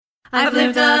I've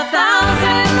lived 1,000 lives.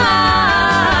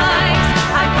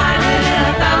 I've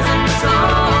piloted 1,000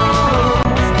 souls.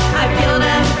 I've killed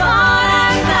and fought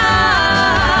and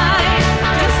died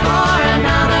just for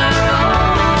another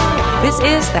role. This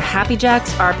is the Happy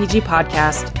Jacks RPG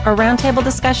Podcast, a roundtable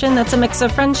discussion that's a mix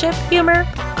of friendship, humor,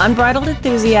 unbridled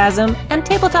enthusiasm, and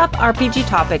tabletop RPG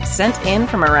topics sent in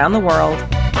from around the world.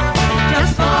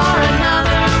 Just for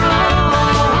another role.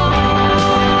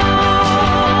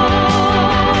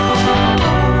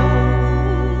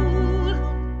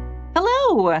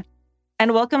 Hello,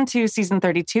 and welcome to Season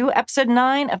 32, Episode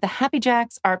 9 of the Happy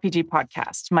Jacks RPG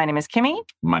Podcast. My name is Kimmy.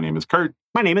 My name is Kurt.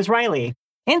 My name is Riley.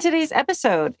 In today's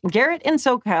episode, Garrett in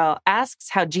SoCal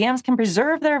asks how GMs can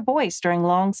preserve their voice during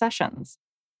long sessions.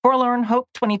 Forlorn Hope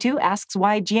 22 asks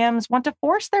why GMs want to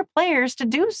force their players to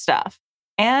do stuff.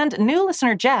 And new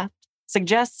listener Jeff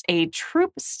suggests a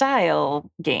Troupe-style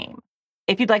game.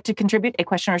 If you'd like to contribute a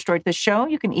question or story to the show,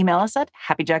 you can email us at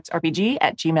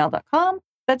happyjacksrpg@gmail.com.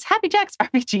 That's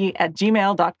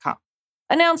happyjacksrpg@gmail.com.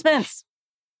 Announcements.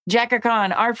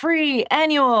 JackerCon, our free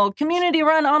annual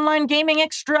community-run online gaming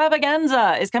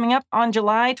extravaganza, is coming up on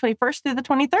July 21st through the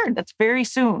 23rd. That's very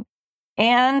soon.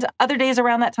 And other days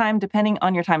around that time, depending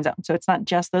on your time zone. So it's not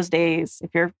just those days. If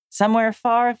you're somewhere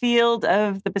far afield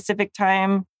of the Pacific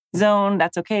time zone,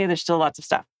 that's okay. There's still lots of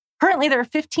stuff. Currently, there are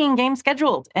 15 games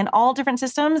scheduled in all different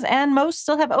systems, and most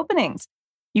still have openings.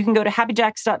 You can go to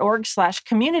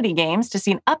happyjacks.org/community games to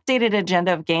see an updated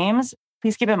agenda of games.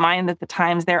 Please keep in mind that the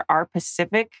times there are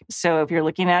Pacific. So if you're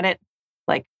looking at it,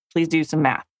 please do some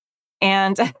math.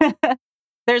 And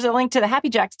there's a link to the Happy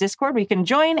Jacks Discord where you can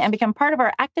join and become part of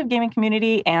our active gaming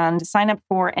community and sign up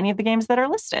for any of the games that are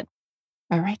listed.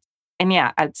 All right. And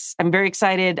yeah, I'm very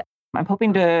excited. I'm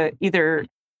hoping to I'm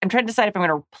trying to decide if I'm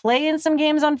going to play in some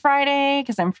games on Friday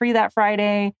because I'm free that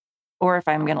Friday, or if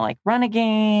I'm going to run a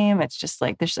game. It's just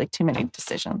there's too many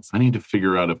decisions. I need to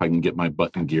figure out if I can get my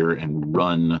butt in gear and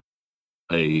run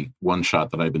a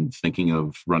one-shot that I've been thinking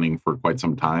of running for quite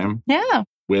some time. Yeah.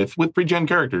 With pre-gen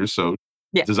characters, so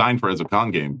designed for as a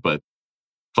con game, but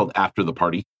called After the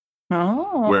Party.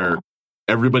 Oh. Where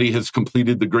everybody has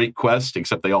completed the great quest,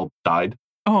 except they all died.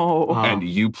 Oh. And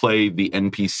you play the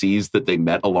NPCs that they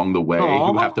met along the way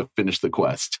who have to finish the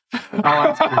quest.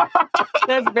 That's cool.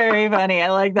 That's very funny.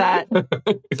 I like that.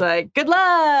 It's good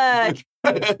luck.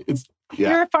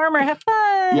 You're a farmer. Have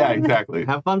fun. Yeah, exactly.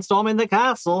 Have fun storming the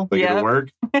castle. Think it'll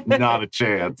work? Not a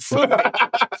chance.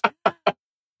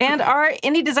 And our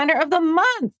indie designer of the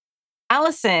month,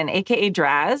 Allison, aka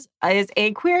Draz, is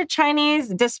a queer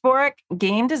Chinese diasporic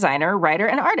game designer, writer,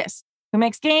 and artist who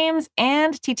makes games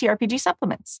and TTRPG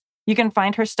supplements. You can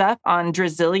find her stuff on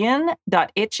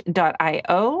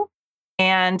drazillion.itch.io.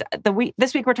 And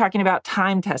this week we're talking about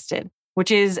Time Tested, which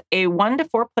is a 1 to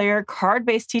 4 player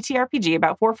card-based TTRPG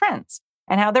about 4 friends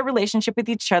and how their relationship with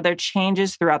each other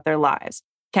changes throughout their lives.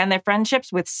 Can their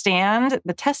friendships withstand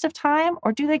the test of time,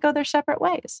 or do they go their separate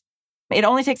ways? It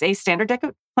only takes a standard deck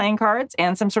of playing cards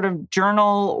and some sort of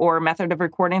journal or method of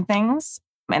recording things,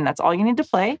 and that's all you need to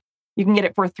play. You can get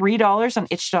it for $3 on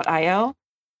itch.io.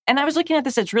 And I was looking at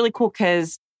this, it's really cool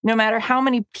because no matter how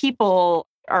many people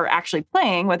are actually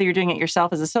playing, whether you're doing it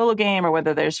yourself as a solo game or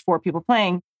whether there's 4 people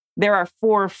playing, there are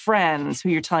 4 friends who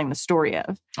you're telling the story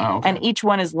of. Oh, okay. And each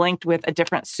one is linked with a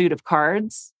different suit of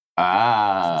cards.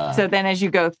 Ah. So then as you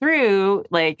go through,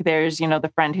 there's,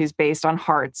 the friend who's based on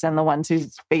hearts and the ones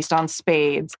who's based on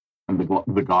spades. And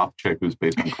the goth chick who's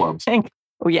based on clubs. Oh,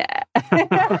 yeah.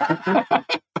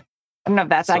 I don't know if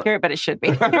that's accurate, but it should be.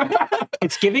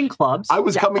 It's giving clubs. I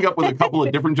was coming up with a couple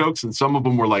of different jokes, and some of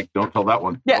them were don't tell that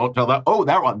one. Yeah. Don't tell that. Oh,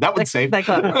 that one. That one's safe.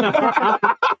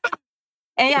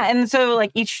 And so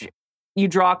you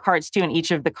draw cards too, and each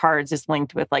of the cards is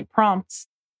linked with prompts.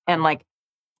 And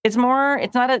it's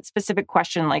not a specific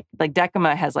question. Like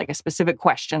Decima has a specific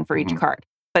question for each card.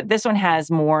 But this one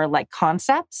has more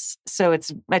concepts. So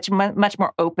it's much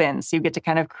more open. So you get to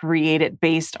kind of create it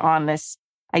based on this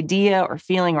idea or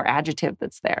feeling or adjective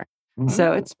that's there. Mm-hmm.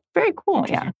 So it's very cool.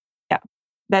 Yeah. Yeah.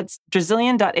 That's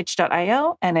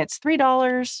drazillion.itch.io, and it's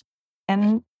 $3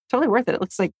 and totally worth it. It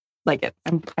looks like it.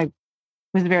 I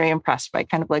was very impressed by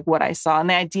kind of what I saw and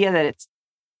the idea that it's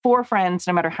 4 friends,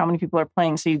 no matter how many people are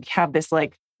playing. So you have this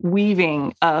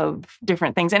weaving of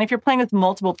different things. And if you're playing with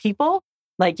multiple people,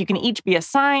 you can each be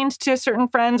assigned to certain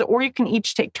friends, or you can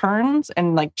each take turns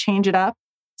and change it up.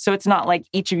 So it's not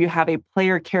each of you have a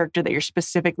player character that you're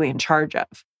specifically in charge of.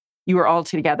 You are all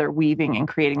together weaving and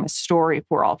creating the story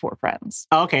for all 4 friends.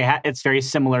 Okay, it's very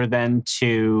similar then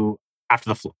to After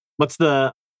the Flood. What's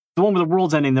the the one with the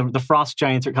world's ending, the frost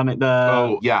giants are coming.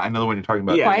 Oh, yeah, I know the one you're talking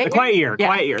about. Yeah, Quiet the Quiet Year. Yeah.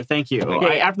 Quiet Year. Thank you.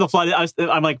 Okay. After the flood,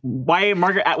 I'm like, why are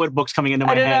Margaret Atwood books coming into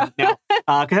my head?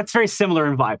 Because that's very similar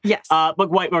in vibe. Yes. But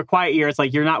Quiet Year, it's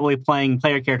like you're not really playing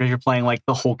player characters. You're playing like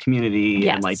the whole community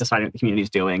and like deciding what the community's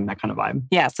doing, that kind of vibe.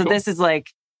 Yeah. So this is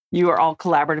like you are all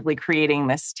collaboratively creating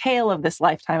this tale of this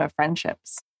lifetime of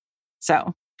friendships.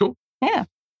 So cool. Yeah.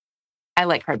 I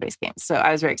like card-based games, so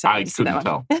I was very excited to see that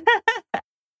one.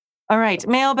 All right,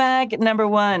 mailbag number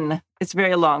 1. It's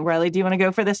very long. Riley, do you want to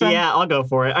go for this one? Yeah, I'll go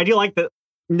for it. I do like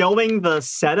knowing the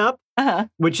setup,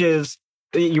 which is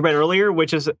you read earlier,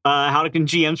 which is how can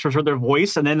GMs preserve their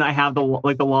voice, and then I have the long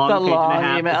page and a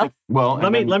half. email. Like, well,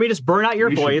 let me just burn out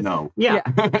your voice. Yeah,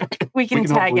 we can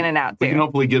tag in and out. We can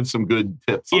hopefully give some good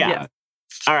tips. Yeah.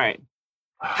 All right.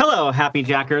 Hello, Happy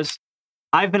Jackers.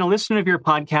 I've been a listener of your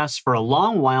podcast for a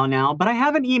long while now, but I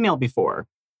haven't emailed before.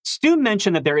 Stu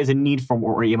mentioned that there is a need for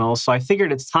more emails, so I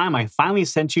figured it's time I finally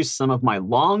sent you some of my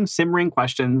long, simmering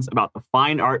questions about the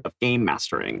fine art of game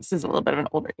mastering. This is a little bit of an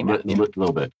older email. A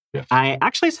little bit, yeah. I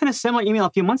actually sent a similar email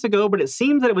a few months ago, but it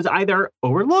seems that it was either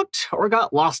overlooked or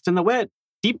got lost in the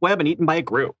deep web and eaten by a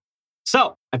group.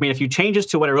 So, I've made a few changes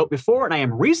to what I wrote before, and I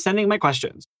am resending my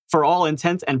questions. For all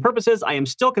intents and purposes, I am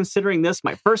still considering this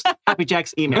my first Happy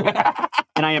Jacks email.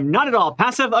 And I am not at all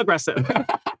passive-aggressive.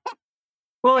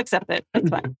 We'll accept it. That's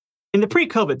fine. In the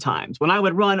pre-COVID times, when I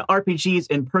would run RPGs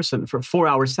in person for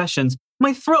 4-hour sessions,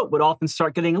 my throat would often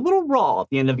start getting a little raw at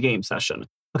the end of a game session.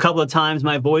 A couple of times,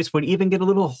 my voice would even get a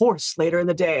little hoarse later in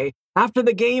the day, after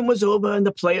the game was over and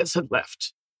the players had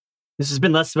left. This has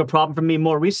been less of a problem for me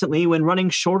more recently when running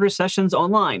shorter sessions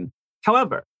online.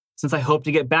 However, since I hope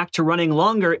to get back to running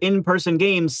longer in-person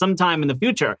games sometime in the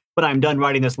future, but I'm done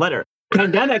writing this letter,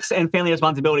 pandemics and family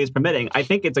responsibilities permitting, I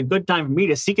think it's a good time for me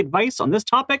to seek advice on this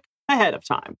topic ahead of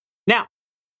time. Now,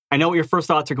 I know what your first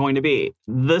thoughts are going to be.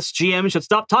 This GM should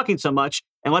stop talking so much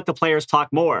and let the players talk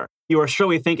more. You are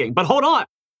surely thinking, but hold on.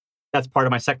 That's part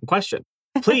of my second question.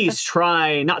 Please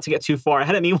try not to get too far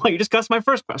ahead of me while you discuss my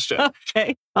first question.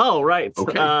 Okay. Oh, right.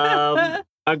 Okay.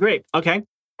 Great. Okay.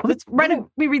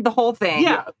 We read the whole thing.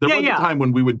 Yeah, there was a time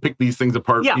when we would pick these things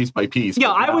apart piece by piece.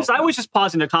 Yeah, I was just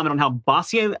pausing to comment on how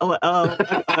bossy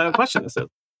a question this is.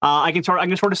 I can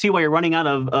sort of see why you're running out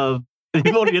of the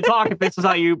ability to talk if this is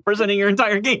how you're presenting your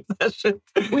entire game session.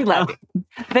 We love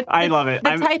it. I love it.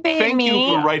 The type A Thank you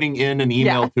for writing in an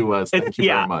email to us. Thank you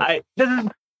very much.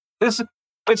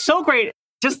 It's so great.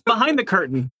 Just behind the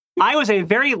curtain, I was a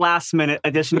very last-minute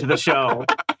addition to the show.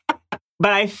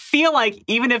 But I feel like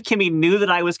even if Kimmy knew that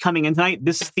I was coming in tonight,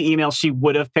 this is the email she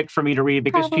would have picked for me to read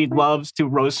because she loves to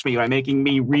roast me by making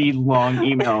me read long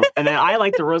emails. And then I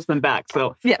like to roast them back.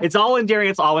 So it's all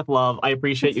endearing. It's all with love. I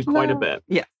appreciate you quite a bit.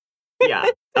 Yeah. Yeah.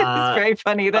 It's very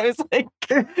funny. That was like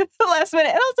the last minute.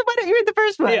 And also, why don't you read the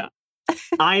first one? Yeah.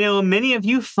 I know many of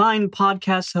you fine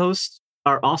podcast hosts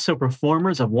are also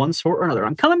performers of one sort or another.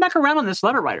 I'm coming back around on this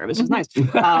letter writer. This is nice.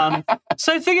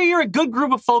 So I figure you're a good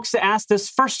group of folks to ask this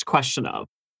first question of.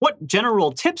 What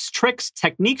general tips, tricks,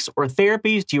 techniques, or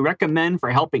therapies do you recommend for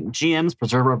helping GMs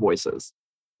preserve our voices?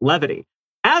 Levity.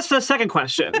 As for the second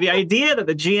question, the idea that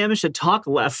the GM should talk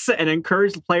less and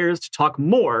encourage the players to talk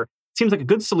more seems like a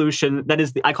good solution. That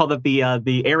is, I call that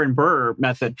the Aaron Burr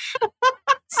method.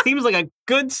 Seems like a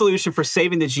good solution for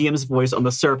saving the GM's voice on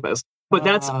the surface. But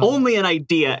that's only an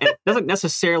idea and it doesn't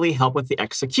necessarily help with the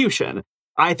execution.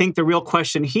 I think the real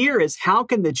question here is how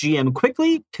can the GM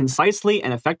quickly, concisely,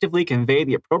 and effectively convey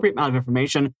the appropriate amount of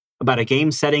information about a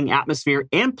game setting, atmosphere,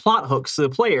 and plot hooks to the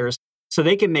players so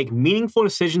they can make meaningful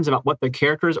decisions about what their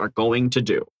characters are going to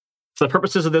do. For the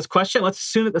purposes of this question, let's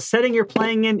assume that the setting you're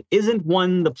playing in isn't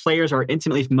one the players are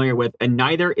intimately familiar with, and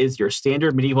neither is your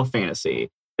standard medieval fantasy.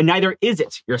 And neither is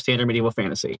it your standard medieval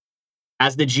fantasy.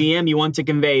 As the GM, you want to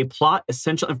convey plot,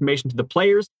 essential information to the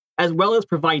players, as well as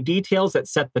provide details that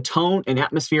set the tone and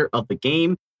atmosphere of the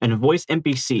game and voice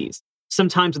NPCs,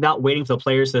 sometimes without waiting for the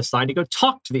players to decide to go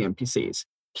talk to the NPCs.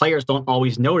 Players don't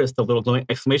always notice the little glowing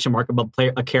exclamation mark above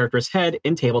a character's head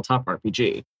in tabletop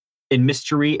RPG. In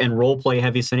mystery and roleplay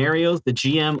heavy scenarios, the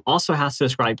GM also has to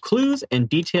describe clues and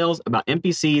details about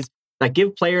NPCs that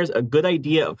give players a good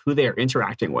idea of who they are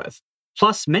interacting with.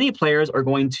 Plus, many players are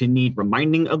going to need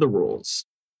reminding of the rules.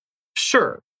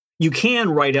 Sure, you can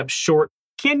write up short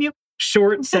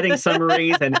setting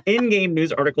summaries and in-game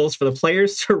news articles for the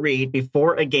players to read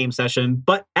before a game session,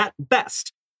 but at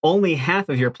best, only half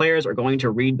of your players are going to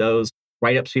read those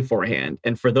write-ups beforehand.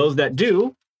 And for those that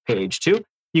do, page 2,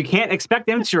 you can't expect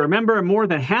them to remember more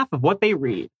than half of what they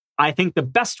read. I think the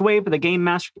best way for the game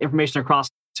master information across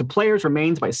to players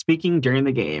remains by speaking during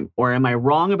the game. Or am I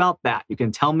wrong about that? You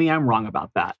can tell me I'm wrong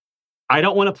about that. I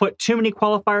don't want to put too many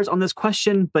qualifiers on this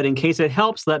question, but in case it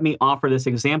helps, let me offer this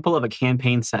example of a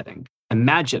campaign setting.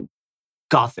 Imagine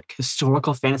Gothic,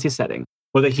 historical fantasy setting,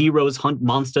 where the heroes hunt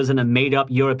monsters in a made-up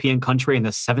European country in the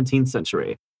 17th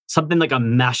century. Something like a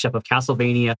mashup of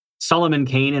Castlevania, Solomon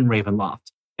Kane, and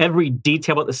Ravenloft. Every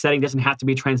detail about the setting doesn't have to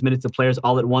be transmitted to players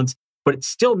all at once, but it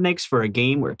still makes for a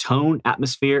game where tone,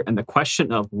 atmosphere, and the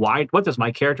question of what does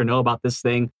my character know about this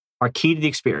thing are key to the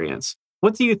experience.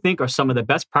 What do you think are some of the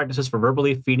best practices for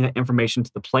verbally feeding that information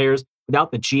to the players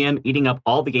without the GM eating up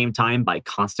all the game time by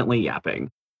constantly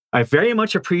yapping? I very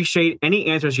much appreciate any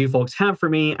answers you folks have for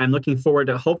me. I'm looking forward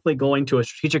to hopefully going to a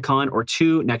Strategicon or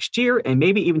two next year, and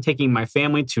maybe even taking my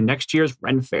family to next year's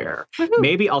Ren Fair.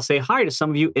 Maybe I'll say hi to some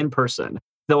of you in person.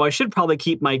 Though I should probably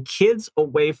keep my kids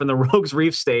away from the Rogues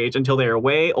Reef stage until they are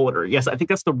way older. Yes, I think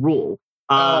that's the rule.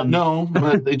 No,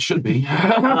 but it should be.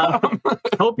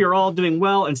 Hope you're all doing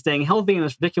well and staying healthy in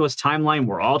this ridiculous timeline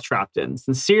we're all trapped in.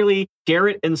 Sincerely,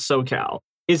 Garrett in SoCal.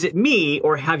 Is it me,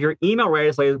 or have your email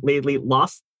writers lately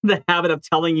lost the habit of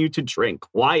telling you to drink?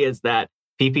 Why is that?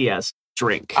 PPS,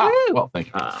 drink. Well, thank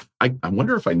you. I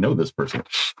wonder if I know this person.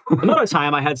 Another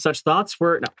time I had such thoughts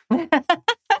were... No.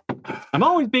 I'm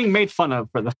always being made fun of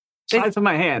for the size of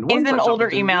my hand. It's an older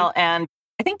email, and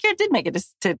I think you did make it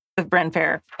to the Ren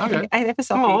Fair. Okay. I have a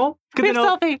selfie. Oh, good to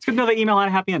know. Selfie. It's good to know the email had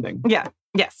a happy ending. Yeah.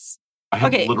 Yes. I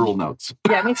have Okay. literal notes.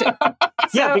 Yeah, me too.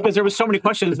 Yeah, because there was so many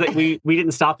questions that we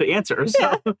didn't stop to answer. So.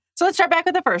 Yeah. So let's start back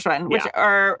with the first one, which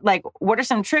are like, what are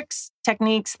some tricks,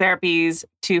 techniques, therapies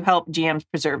to help GMs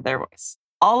preserve their voice?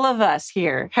 All of us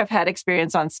here have had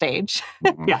experience on stage.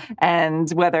 Yeah. And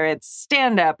whether it's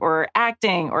stand-up or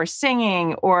acting or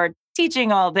singing or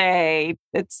teaching all day,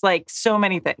 it's like so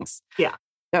many things. Yeah.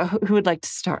 So who would like to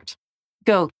start?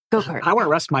 Go, Kurt. I want to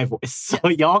rest my voice, so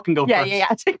y'all can go first. Yeah.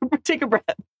 Take a breath.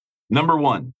 Number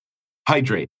 1,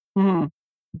 hydrate. Mhm.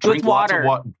 Drink With lots water.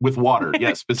 of with water.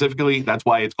 Yes, specifically, that's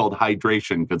why it's called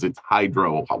hydration, because it's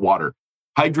water.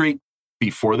 Hydrate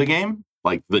before the game,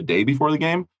 like the day before the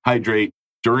game. Hydrate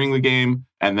during the game,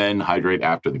 and then hydrate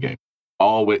after the game.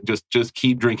 Just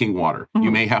keep drinking water. Mhm.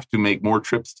 You may have to make more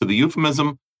trips to the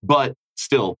euphemism, but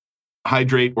still,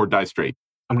 hydrate or die straight.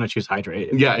 I'm going to choose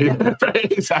hydrate. Yeah, right,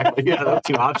 exactly. Yeah, those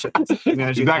two options. I'm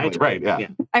gonna choose Exactly, hydrate. right, yeah.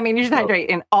 I mean, you should hydrate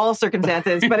in all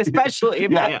circumstances, but especially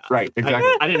if Yeah, right,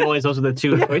 exactly. I didn't realize those were the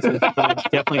two choices, but I'm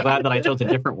definitely glad that I chose a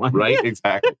different one. Right,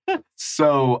 exactly.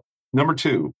 So, number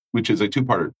 2, which is a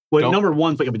two-parter. Well, Don't- number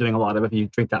one's what you'll be doing a lot of if you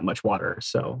drink that much water.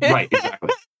 So, Right,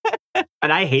 exactly.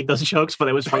 and I hate those jokes, but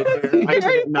it was right there. I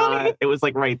Very did not. funny. It was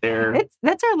like right there.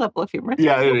 that's our level of humor.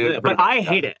 Yeah, it is. But I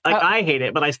hate it. Like I hate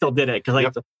it, but I still did it because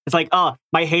Yep. it's like,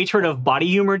 my hatred of body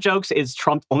humor jokes is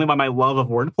trumped only by my love of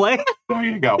wordplay. There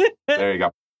you go. There you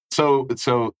go. So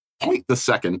point the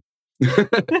second.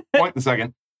 Point the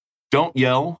second. Don't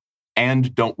yell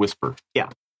and don't whisper. Yeah.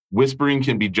 Whispering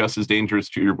can be just as dangerous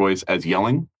to your voice as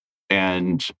yelling.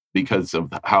 And because of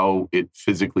how it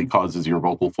physically causes your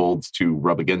vocal folds to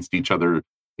rub against each other,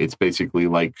 it's basically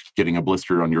like getting a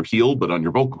blister on your heel, but on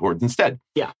your vocal cords instead.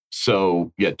 Yeah.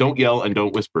 So, don't yell and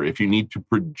don't whisper. If you need to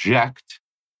project,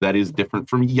 that is different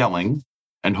from yelling.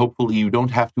 And hopefully you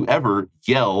don't have to ever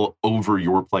yell over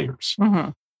your players.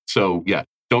 Mhm. So,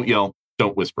 don't yell,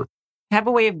 don't whisper. Have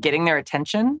a way of getting their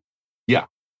attention. Yeah.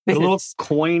 A little Because-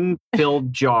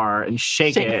 coin-filled jar and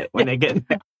shake it when they get.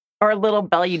 or a little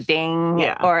belly ding.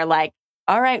 Yeah. Or like,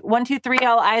 all right, 1, 2, 3,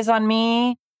 all eyes on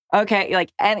me. Okay,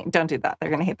 like, don't do that. They're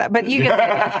gonna hate that. But you get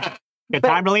there. You got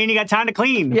time to lean, you got time to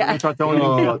clean. Yeah. Start throwing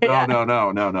Oh, Yeah.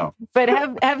 no. But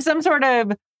have some sort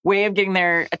of way of getting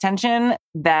their attention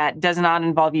that does not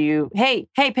involve you. Hey,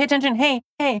 pay attention. Hey.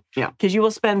 Yeah. Because you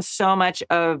will spend so much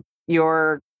of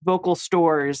your vocal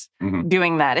stores Mhm.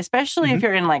 doing that, especially if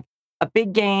you're in like a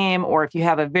big game or if you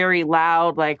have a very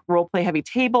loud, like role play heavy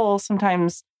table.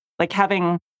 Sometimes like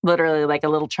having literally like a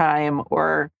little chime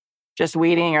or just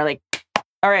waiting or like,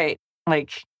 all right,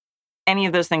 like any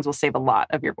of those things will save a lot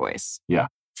of your voice.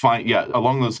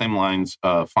 Along those same lines,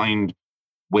 find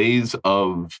ways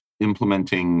of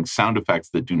implementing sound effects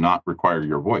that do not require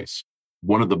your voice.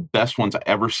 One of the best ones I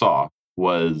ever saw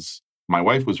was my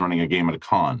wife was running a game at a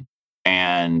con,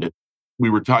 and we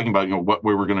were talking about what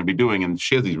we were going to be doing, and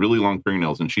she has these really long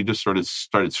fingernails, and she just started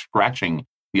scratching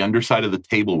the underside of the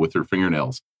table with her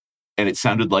fingernails, and it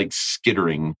sounded like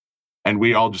skittering, and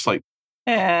we all just like,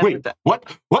 And wait, what?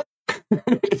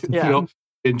 Yeah.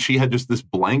 And she had just this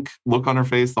blank look on her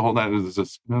face the whole time. It was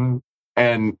just, and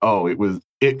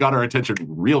it got our attention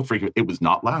real freaking. It was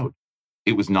not loud.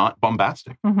 It was not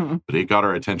bombastic, Mhm. but it got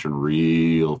our attention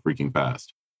real freaking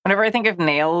fast. Whenever I think of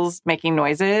nails making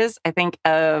noises, I think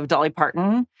of Dolly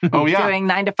Parton Oh yeah. doing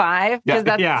 9 to 5 Yeah. because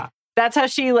that's Yeah. That's how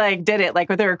she like did it, like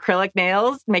with her acrylic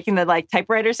nails, making the like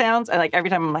typewriter sounds. And like every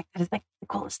time I'm like, that is like the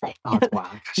coolest thing. Oh, it's wild.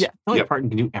 Yeah. Dolly Parton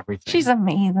can do everything. She's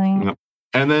amazing. Yep.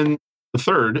 And then the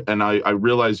third, and I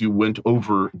realize you went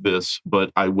over this,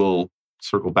 but I will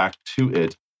circle back to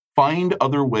it. Find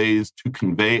other ways to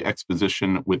convey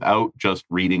exposition without just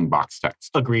reading box text.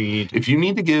 Agreed. If you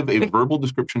need to give a verbal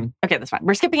description, Okay, that's fine.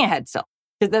 We're skipping ahead still.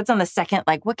 Because that's on the second,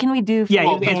 like, what can we do for Yeah,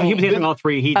 the he was answering all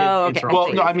three. He did Oh, okay. answer all well,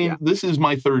 three. no, I mean, Yeah. this is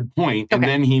my third point, and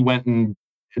Okay. then he went and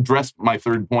addressed my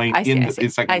third point I see, in I see. the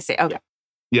second. I see. Okay.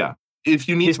 Yeah. If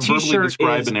you need His to verbally t-shirt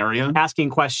describe is- an area, Asking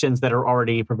questions that are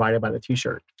already provided by the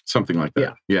t-shirt. something like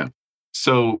that. Yeah.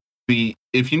 So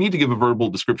if you need to give a verbal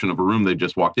description of a room they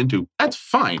just walked into, that's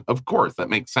fine. Of course, that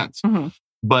makes sense. Mhm.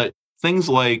 But things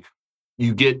like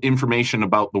you get information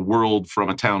about the world from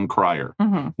a town crier.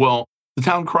 Mhm. Well, the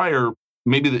town crier,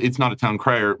 maybe it's not a town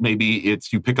crier. Maybe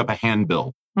it's you pick up a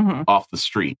handbill Mhm. off the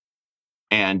street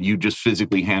and you just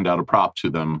physically hand out a prop to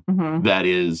them Mhm. that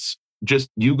is just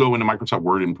you go into Microsoft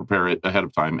Word and prepare it ahead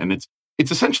of time. And it's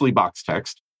essentially box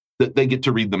text that they get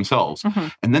to read themselves.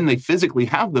 Mhm. And then they physically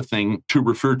have the thing to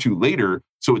refer to later.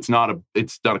 So it's not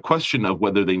a question of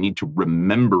whether they need to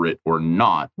remember it or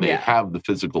not. They Yeah. have the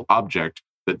physical object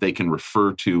that they can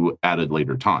refer to at a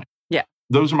later time. Yeah.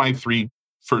 Those are my three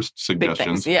first Big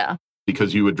suggestions things. Yeah.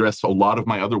 because you addressed a lot of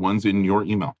my other ones in your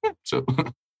email. So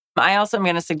I also am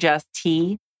going to suggest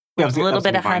tea Yeah, with a little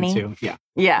bit of mine honey. too. Yeah,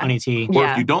 Yeah. honey tea. or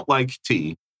Yeah. if you don't like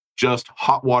tea, just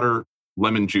hot water,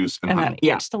 lemon juice, and honey. Yeah,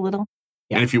 Yeah. just a little.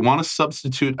 Yeah. And if you want to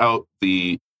substitute out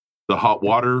the hot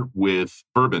water with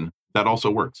bourbon, that also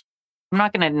works. I'm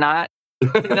not going to not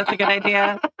think that's a good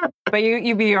idea. But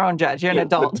you be your own judge. You're an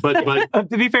adult. But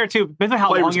To be fair, too, depends on how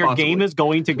Play long your responsibly. game is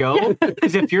going to go.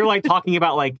 Because if you're like talking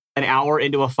about like an hour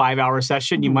into a 5-hour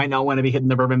session, you might not want to be hitting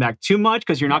the bourbon back too much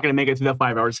because you're not going to make it through the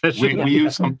 5-hour session.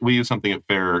 we use something at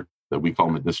Fair that we call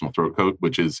medicinal throat coat,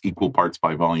 which is equal parts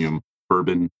by volume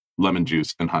bourbon, lemon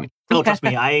juice, and honey. Oh, trust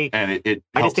me, I And it did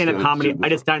helps stand-up to- comedy. to- I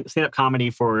did stand-up comedy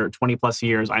for 20 plus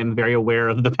years. I'm very aware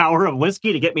of the power of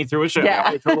whiskey to get me through a show. Yeah.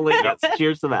 I totally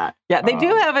cheers to that. Yeah, they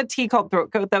do Um, have a tea called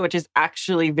throat coat, though, which is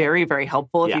actually very, very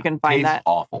helpful if Yeah. you can find tastes that.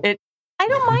 awful. I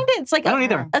don't mind it. It's like I don't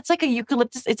either. It's like a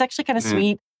eucalyptus. It's actually kind of Mm.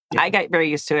 sweet. Yeah. I got very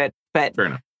used to it, but Fair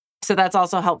enough. so that's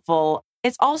also helpful.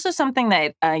 It's also something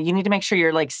that you need to make sure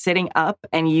you're like sitting up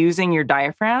and using your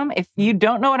diaphragm. If you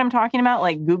don't know what I'm talking about,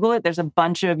 like Google it. There's a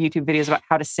bunch of YouTube videos about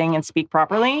how to sing and speak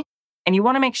properly. And you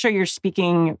want to make sure you're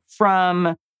speaking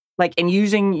from like and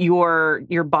using your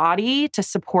body to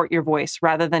support your voice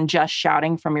rather than just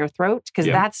shouting from your throat, because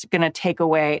Yeah. that's going to take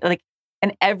away like.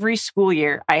 And every school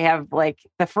year, I have like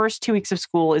the first 2 weeks of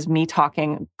school is me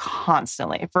talking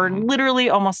constantly for literally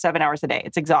almost 7 hours a day.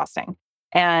 It's exhausting.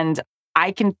 And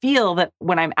I can feel that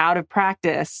when I'm out of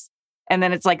practice and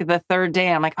then it's like the third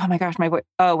day, I'm like, oh my gosh, my voice.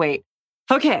 Oh, wait.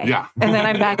 Okay. Yeah. And then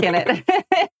I'm back in it.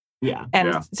 Yeah. And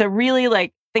Yeah. so really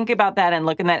like think about that and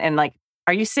look at that and like,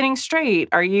 are you sitting straight?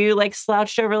 Are you like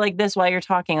slouched over like this while you're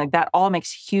talking? Like that all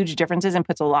makes huge differences and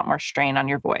puts a lot more strain on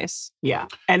your voice. Yeah.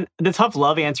 And the tough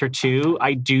love answer too,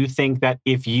 I do think that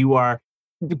if you are,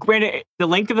 granted, the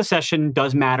length of the session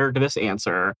does matter to this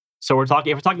answer. So if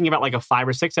we're talking about like a 5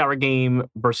 or 6 hour game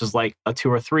versus like a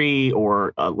 2 or 3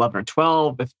 or 11 or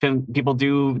 12, if people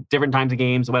do different times of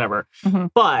games, whatever. Mhm.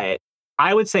 But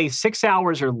I would say 6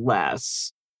 hours or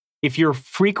less, if you're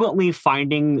frequently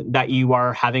finding that you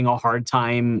are having a hard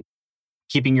time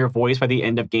keeping your voice by the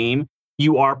end of game,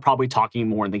 you are probably talking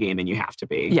more in the game than you have to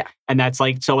be. Yeah. And that's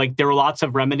like, so like there are lots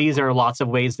of remedies, there are lots of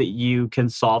ways that you can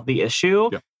solve the issue.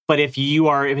 Yeah. But if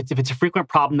it's a frequent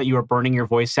problem that you are burning your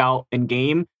voice out in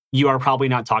game, you are probably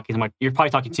not talking too much. You're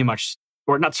probably talking too much,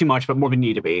 or not too much, but more than you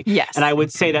need to be. Yes. And I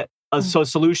would say that a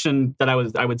solution that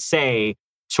I would say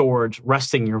towards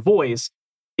resting your voice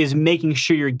is making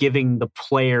sure you're giving the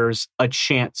players a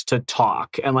chance to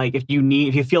talk. And like if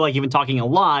you feel like you've been talking a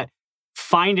lot,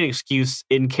 find an excuse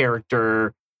in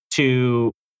character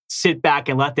to sit back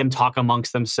and let them talk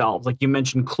amongst themselves. Like you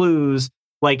mentioned clues.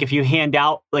 Like if you hand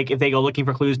out, like if they go looking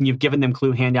for clues and you've given them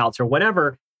clue handouts or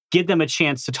whatever, give them a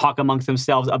chance to talk amongst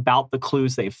themselves about the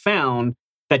clues they've found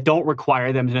that don't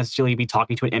require them to necessarily be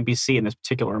talking to an NPC in this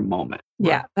particular moment.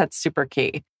 Yeah, that's super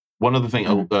key. One other thing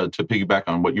to piggyback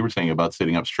on what you were saying about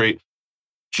sitting up straight,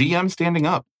 GM standing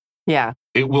up. Yeah.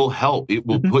 It will help. It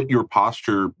will put your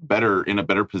posture better in a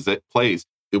better place.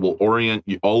 It will orient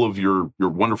all of your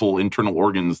wonderful internal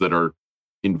organs that are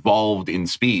involved in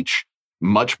speech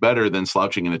much better than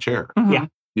slouching in a chair. Mhm. Yeah.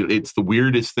 You know, it's the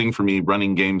weirdest thing for me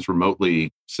running games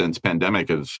remotely since pandemic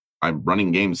is I'm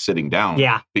running games sitting down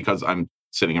Yeah. because I'm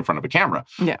sitting in front of a camera.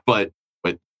 Yeah. But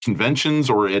conventions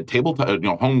or at tabletop,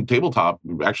 home tabletop,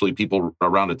 actually people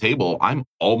around a table, I'm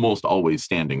almost always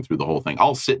standing through the whole thing.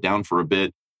 I'll sit down for a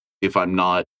bit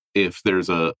if there's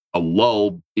a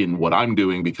lull in what I'm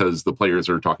doing because the players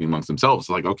are talking amongst themselves. It's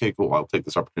like, okay, cool. I'll take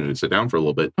this opportunity to sit down for a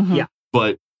little bit. Mhm. Yeah.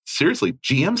 But seriously,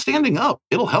 GM standing up,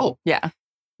 it'll help. Yeah.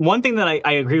 One thing that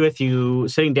I agree with you,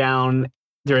 sitting down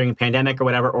during a pandemic or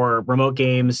whatever, or remote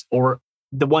games, or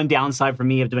the one downside for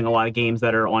me of doing a lot of games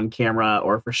that are on camera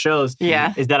or for shows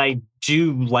Yeah. is that I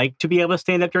do like to be able to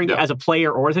stand up during Yeah. as a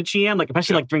player or as a GM, like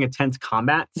especially like during a tense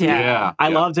combat scene. Yeah. I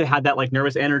love to have that like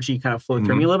nervous energy kind of flow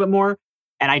through me a little bit more.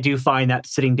 And I do find that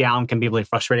sitting down can be really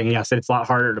frustrating. And yes, it's a lot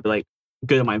harder to be like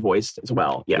good at my voice as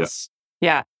well. Yes.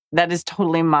 Yeah. That is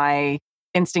totally my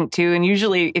instinct too. And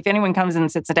usually if anyone comes and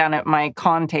sits down at my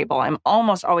con table, I'm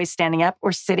almost always standing up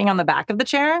or sitting on the back of the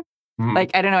chair. Mhm.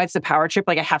 Like, I don't know, it's a power trip.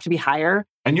 Like I have to be higher.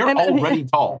 And you're already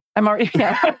tall. I'm already,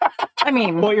 yeah. I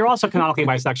mean, Well, you're also canonically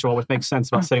bisexual, which makes sense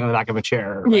about sitting on the back of a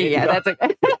chair. Right? yeah, that's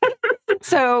okay.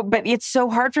 So, but it's so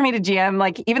hard for me to GM.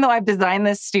 Like, even though I've designed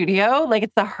this studio, like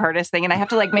it's the hardest thing. And I have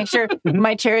to like make sure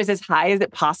my chair is as high as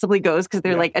it possibly goes because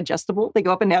they're like adjustable. They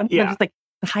go up and down. And Yeah. I'm just like,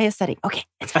 the highest setting. Okay,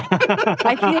 it's fine.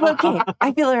 I feel okay.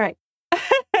 I feel all right.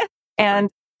 And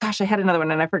gosh, I had another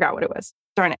one and I forgot what it was.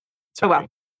 Darn it. Oh, well.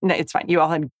 No, it's fine. You all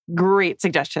had great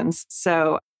suggestions.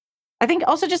 So I think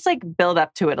also just like build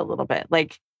up to it a little bit.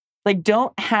 Like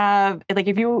don't have, like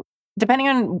if you, depending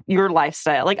on your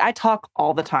lifestyle, like I talk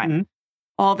all the time. Mhm.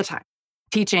 All the time.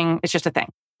 Teaching is just a thing.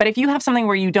 But if you have something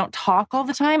where you don't talk all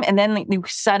the time and then you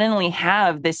suddenly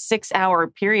have this 6-hour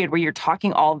period where you're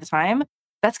talking all the time,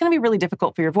 that's going to be really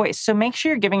difficult for your voice. So make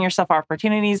sure you're giving yourself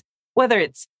opportunities, whether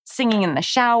it's singing in the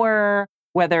shower,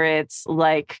 whether it's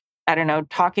like, I don't know,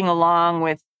 talking along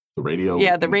with The radio.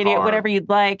 the in the radio, car. whatever you'd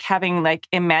like, having like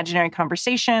imaginary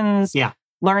conversations, Yeah.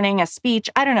 learning a speech.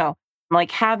 I don't know,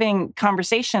 like having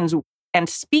conversations and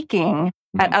speaking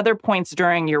at other points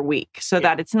during your week so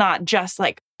that it's not just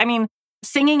like, I mean,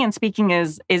 singing and speaking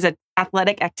is an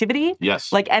athletic activity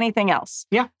Yes. like anything else.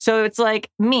 Yeah. So it's like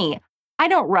me, I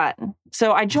don't run.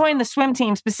 So I joined the swim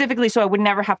team specifically so I would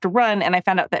never have to run. And I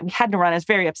found out that we had to run. I was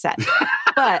very upset.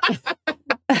 But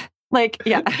like,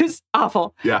 yeah, it was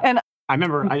awful. Yeah. And I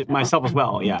remember myself as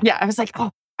well. Yeah. yeah, I was like,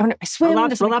 oh, I swim. Run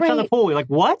This laps will be on the great. pool. You're like,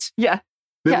 what? Yeah.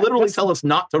 They Yeah, literally that's- tell us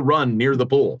not to run near the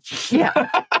pool. Yeah.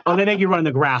 Oh, they make you run in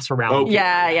the grass around. Okay.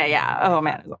 Yeah. Oh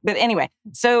man. But anyway,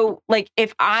 so like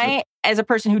if I, as a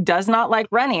person who does not like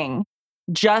running,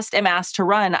 just am asked to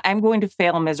run, I'm going to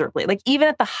fail miserably. Like even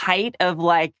at the height of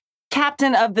like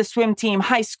captain of the swim team,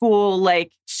 high school,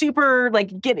 like super,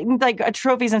 like getting like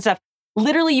trophies and stuff.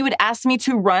 Literally, you would ask me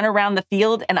to run around the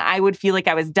field and I would feel like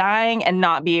I was dying and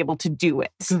not be able to do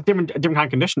it. It's a different kind of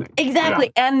conditioning.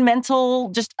 Exactly. And mental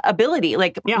just ability.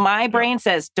 Like Yeah. my brain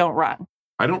says, don't run.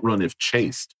 I don't run if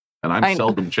chased, and I'm I know.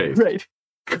 seldom chased. Right.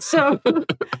 So I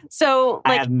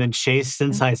like, haven't been chased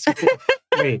since high school.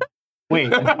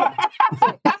 Wait.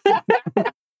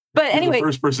 but You're anyway, the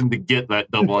first person to get that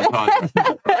double entendre.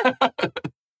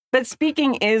 but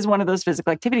speaking is one of those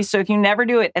physical activities. So if you never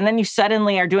do it and then you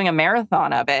suddenly are doing a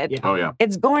marathon of it, Yeah. Oh yeah.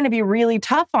 it's going to be really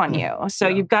tough on you. So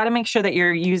Yeah. you've got to make sure that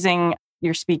you're using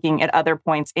your speaking at other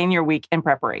points in your week in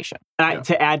preparation. Yeah.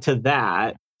 To add to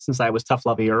that, since I was tough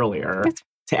lovey earlier, That's-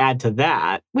 to add to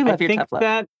that, We love I your think tough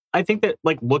love. I think that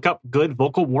like look up good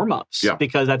vocal warm-ups Yeah.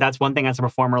 because that's one thing as a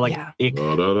performer, like Yeah. a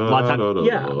lot of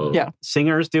time, Yeah.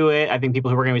 singers do it. I think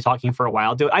people who are going to be talking for a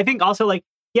while do it. I think also like,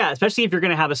 yeah, especially if you're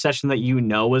going to have a session that you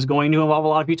know is going to involve a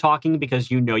lot of you talking because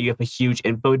you know you have a huge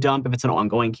info dump if it's an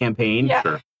ongoing campaign. Yeah.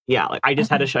 Sure. Yeah, like I just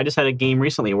had a game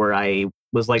recently where I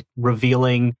was like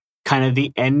revealing kind of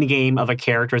the end game of a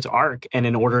character's arc, and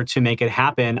in order to make it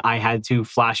happen, I had to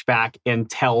flash back and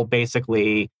tell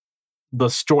basically the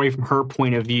story from her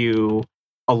point of view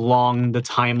along the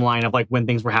timeline of like when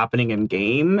things were happening in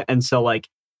game. And so like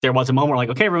there was a moment where like,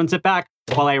 okay, everyone sit back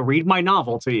while I read my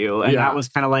novel to you. And Yeah. that was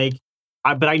kind of like,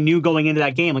 but I knew going into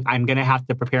that game, like I'm going to have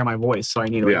to prepare my voice. So I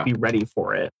need to like, Yeah. be ready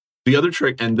for it. The other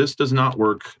trick, and this does not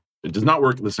work. It does not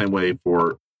work the same way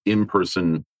for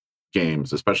in-person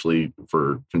games, especially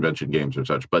for convention games or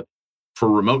such. But for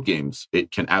remote games,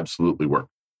 it can absolutely work.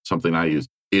 Something I use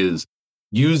is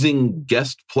using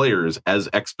guest players as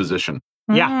exposition.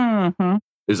 Yeah. Mhm.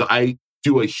 Is I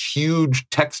do a huge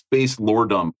text-based lore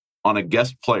dump on a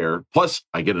guest player, plus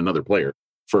I get another player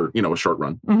for a short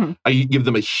run. Mhm. I give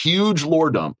them a huge lore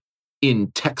dump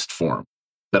in text form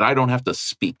that I don't have to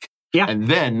speak. Yeah. And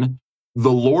then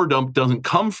the lore dump doesn't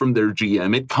come from their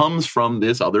GM, it comes from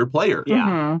this other player. Yeah.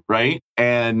 Mhm. Right.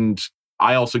 And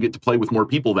I also get to play with more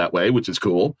people that way, which is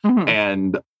cool. Mhm.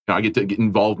 And I get to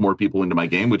involve more people into my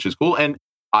game, which is cool. And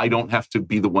I don't have to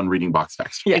be the one reading box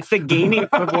text. Yeah. It's the gaming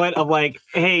equivalent of like,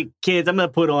 hey, kids, I'm going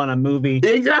to put on a movie.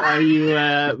 Are you,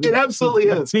 It absolutely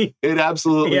is. It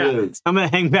absolutely is. I'm going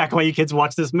to hang back while you kids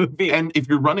watch this movie. And if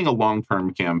you're running a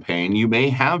long-term campaign, you may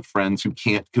have friends who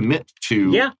can't commit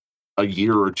to a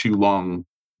year or two long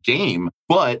game,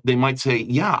 but they might say,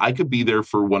 yeah, I could be there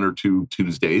for 1 or 2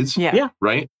 Tuesdays. Yeah.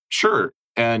 Right? Sure.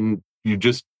 And you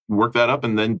just work that up,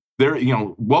 and then there,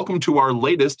 welcome to our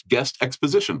latest guest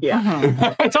exposition.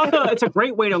 Yeah. It's a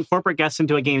great way to incorporate guests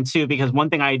into a game too, because one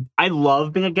thing I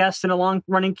love being a guest in a long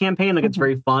running campaign, like it's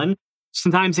very fun.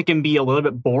 Sometimes it can be a little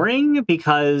bit boring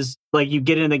because like you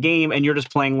get in the game and you're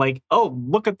just playing like, oh,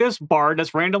 look at this bard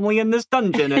that's randomly in this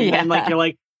dungeon. And like, you're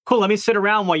like, cool, let me sit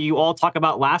around while you all talk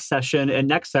about last session and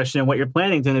next session and what your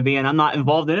planning's going to be. And I'm not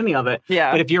involved in any of it.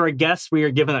 Yeah. But if you're a guest where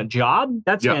you're given a job,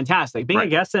 that's fantastic. Being a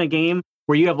guest in a game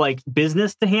where you have like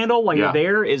business to handle while you're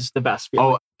there is the best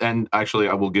feeling. Oh, and actually,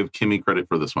 I will give Kimmy credit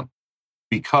for this one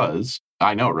because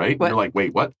I know, right? You're like,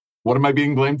 wait, what? What am I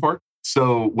being blamed for?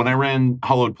 So when I ran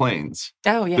Hollowed Plains,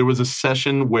 there was a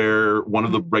session where one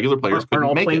of the regular players couldn't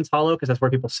all make planes it. hollow because that's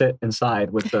where people sit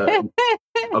inside with the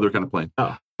Other kind of plane.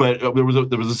 Oh. But there was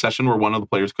a session where one of the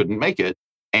players couldn't make it,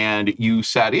 and you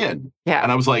sat in. Yeah.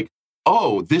 And I was like,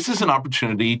 oh, this is an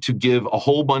opportunity to give a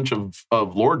whole bunch of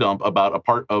lore dump about a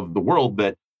part of the world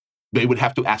that they would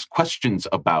have to ask questions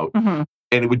about. And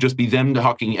it would just be them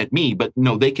talking at me. But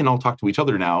no, they can all talk to each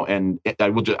other now. And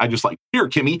I just like, here,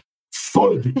 Kimmy,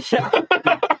 fun.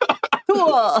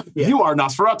 Cool. You are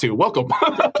Nosferatu. Welcome.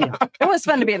 It was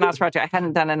fun to be a Nosferatu. I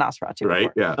hadn't done a Nosferatu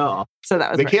before. Yeah. Oh. So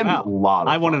that was They can be a lot of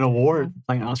I won fun. an award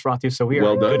playing Nosferatu, so we are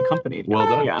Well done. good company. Well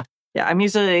done. Yeah. Yeah, I'm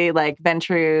usually like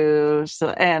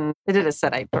Ventru, and I did a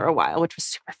Setite for a while, which was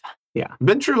super fun. Yeah.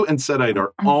 Ventru and Setite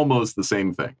are almost the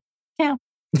same thing. Yeah.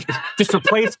 Just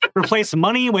replace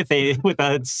money with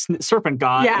a serpent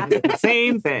god. Yeah.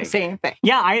 Same thing. Same thing.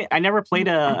 Yeah, I never played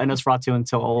a Nosferatu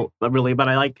until really, but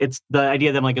I like it's the idea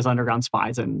of them like as underground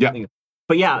spies and things.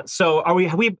 But yeah, so do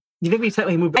you think we said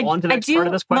we moved on to the next part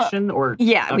of this question? Or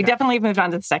Yeah, we definitely moved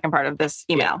on to the second part of this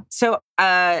email. So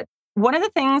one of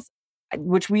the things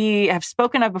which we have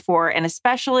spoken of before, and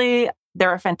especially there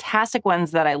are fantastic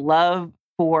ones that I love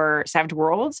for Savage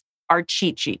Worlds, are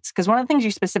cheat sheets. Because one of the things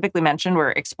you specifically mentioned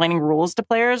were explaining rules to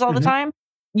players all the time.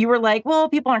 You were like, well,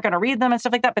 people aren't going to read them and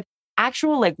stuff like that. But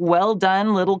actual, like, well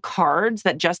done little cards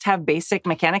that just have basic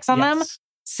mechanics on them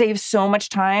save so much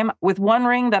time. With One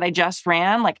Ring that I just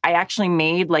ran, like, I actually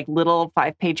made like little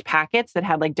 5-page packets that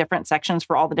had like different sections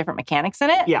for all the different mechanics in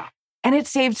it. Yeah. And it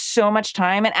saved so much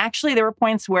time. And actually, there were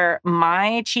points where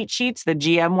my cheat sheets, the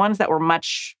GM ones that were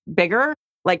much bigger,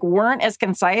 like weren't as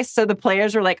concise. So the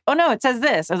players were like, oh no, it says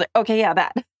this. I was like, okay, yeah,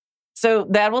 that. So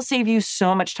that will save you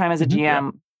so much time as a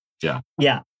GM. Yeah.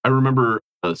 I remember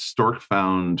Stork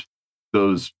found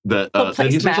those that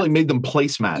he essentially made them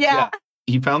placemats. Yeah.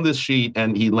 He found this sheet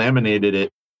and he laminated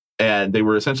it, and they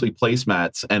were essentially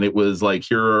placemats. And it was like,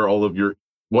 here are all of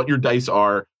what your dice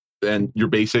are and your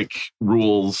basic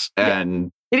rules.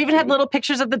 And it even had little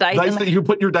pictures of the dice. That you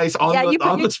put your dice on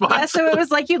the spot. Yeah, so it was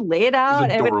like you lay it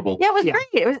out. It was adorable. It was great.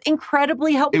 It was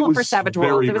incredibly helpful for Savage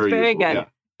Worlds. It was very good. Yeah.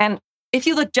 And if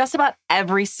you look, just about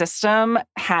every system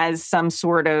has some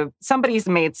sort of, somebody's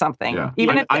made something. Yeah.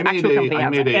 Even if the actual company I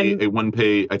hasn't. made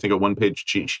a one-page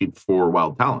cheat sheet for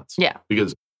Wild Talents. Yeah.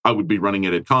 Because I would be running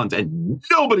it at cons and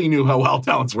nobody knew how Wild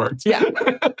Talents worked. Yeah.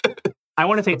 I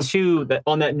want to say too that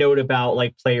on that note about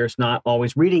like players not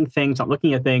always reading things, not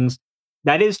looking at things,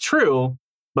 that is true.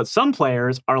 But some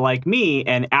players are like me,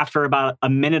 and after about a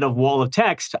minute of wall of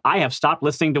text, I have stopped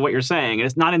listening to what you're saying. And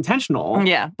it's not intentional,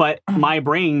 but my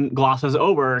brain glosses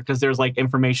over because there's like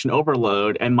information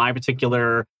overload, and my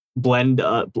particular blend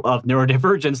of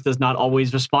neurodivergence does not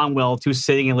always respond well to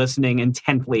sitting and listening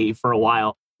intently for a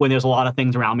while when there's a lot of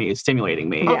things around me stimulating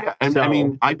me. Oh, yeah. And I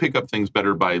mean, I pick up things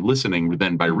better by listening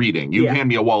than by reading. You hand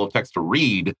me a wall of text to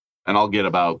read, and I'll get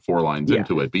about 4 lines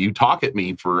into it. But you talk at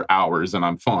me for hours, and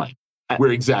I'm fine.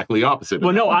 We're exactly opposite.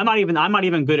 Well, no, I'm not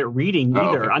even good at reading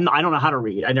either. Okay. I don't know how to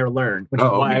read. I never learned, which is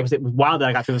why it was wild that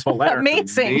I got through this whole letter.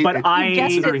 Amazing. But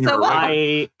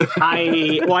I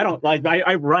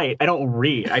write. I don't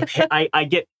read. I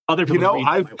get other people. You know,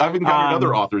 I've encountered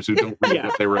other authors who don't read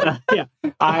what they write. Yeah.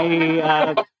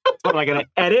 What am I going to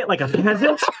edit like a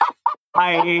peasant?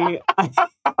 Oh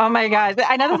my gosh.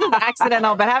 I know this is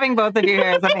accidental, but having both of you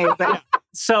here is amazing.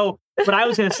 So what I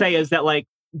was going to say is that like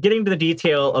getting to the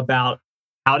detail about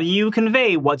how do you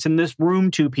convey what's in this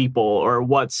room to people, or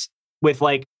what's with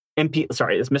like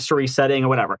this mystery setting or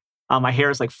whatever. My hair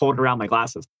is like folded around my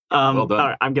glasses. Well done. All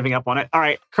right, I'm giving up on it. All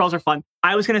right. Curls are fun.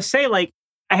 I was going to say like,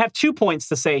 I have 2 points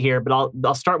to say here, but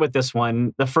I'll start with this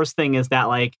one. The first thing is that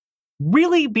like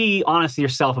really be honest with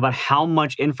yourself about how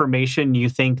much information you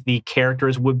think the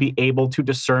characters would be able to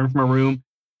discern from a room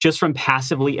just from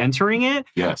passively entering it.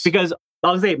 Yes. Because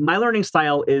I'll say my learning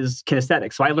style is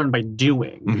kinesthetic, so I learn by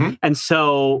doing. Mhm. And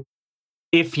so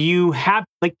if you have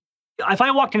like, if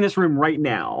I walked in this room right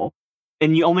now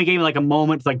and you only gave me like a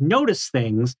moment to like notice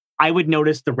things, I would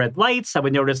notice the red lights. I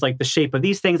would notice like the shape of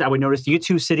these things. I would notice you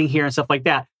two sitting here and stuff like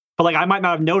that. But like I might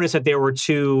not have noticed that there were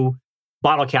 2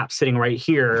 bottle caps sitting right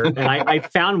here. And I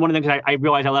found one of them because I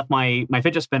realized I left my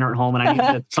fidget spinner at home and I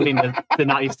needed something to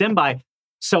not use stim by.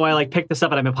 So I like picked this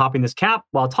up and I've been popping this cap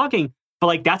while talking. But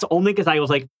like that's only because I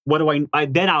was like, what do I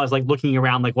then I was like looking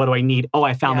around like, what do I need? Oh,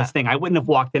 I found this thing. I wouldn't have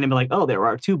walked in and be like, oh, there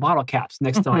are 2 bottle caps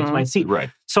next to my seat. Right.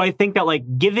 So I think that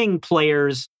like giving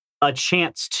players a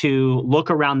chance to look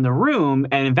around the room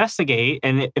and investigate,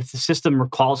 and if the system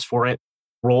calls for it,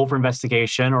 roll for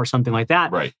investigation or something like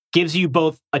that, Right. gives you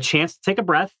both a chance to take a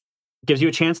breath, gives you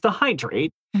a chance to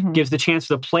hydrate, gives the chance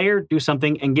for the player to do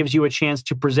something, and gives you a chance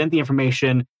to present the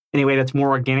information in a way that's more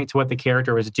organic to what the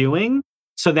character is doing,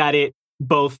 so that it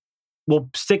both will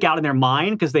stick out in their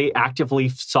mind because they actively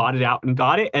sought it out and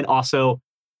got it, and also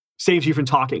saves you from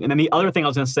talking. And then the other thing I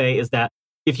was going to say is that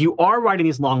if you are writing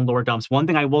these long lore dumps, one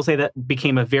thing I will say that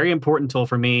became a very important tool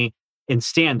for me in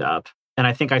stand-up, and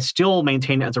I think I still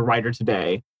maintain it as a writer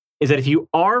today, is that if you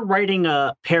are writing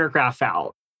a paragraph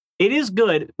out, it is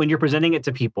good when you're presenting it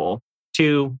to people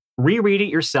to reread it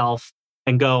yourself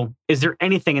and go, is there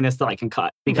anything in this that I can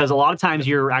cut? Because a lot of times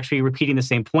you're actually repeating the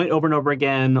same point over and over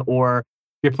again, or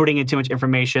you're putting in too much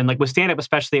information. Like with stand-up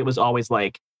especially, it was always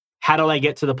like, how do I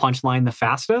get to the punchline the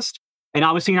fastest? And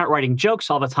obviously you're not writing jokes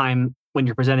all the time when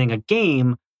you're presenting a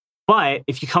game, but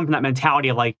if you come from that mentality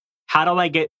of like, how do I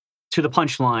get to the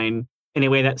punchline in a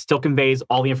way that still conveys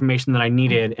all the information that I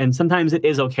needed? And sometimes it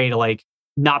is okay to like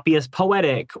not be as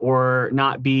poetic or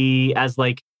not be as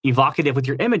like evocative with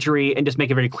your imagery and just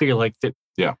make it very clear like that.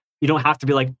 Yeah. You don't have to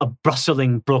be like a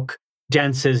bustling brook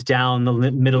dances down the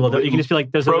middle of it. You can just be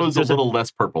like, there's a a little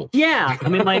less purple. Yeah. I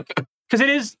mean, like,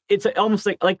 because it's almost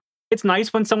like it's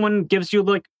nice when someone gives you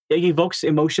like, it evokes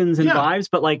emotions and vibes,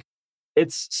 but like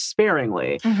it's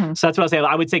sparingly. So that's what I was saying.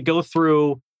 I would say go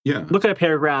through, look at a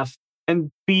paragraph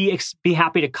and be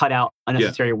happy to cut out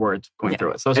unnecessary words going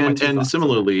through it. So and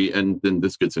similarly, and then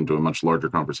this gets into a much larger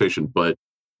conversation, but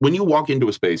when you walk into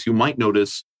a space, you might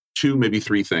notice 2, maybe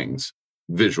 3 things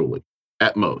visually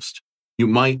at most. You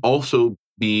might also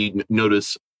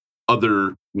notice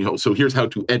other, so here's how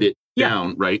to edit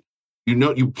down, right?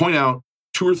 You point out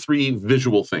 2 or 3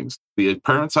 visual things: the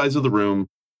apparent size of the room,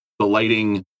 the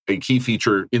lighting, a key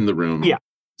feature in the room. Yeah.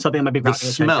 Something might be the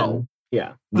smell.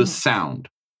 Yeah. The sound.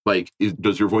 Like,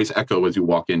 does your voice echo as you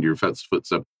walk into your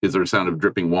footstep? Is there a sound of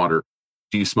dripping water?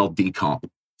 Do you smell decomp?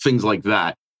 Things like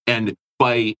that. And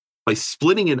by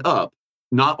splitting it up,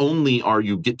 not only are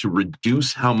you get to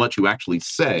reduce how much you actually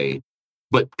say,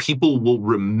 but people will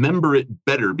remember it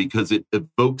better because it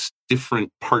evokes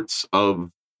different parts of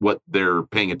what they're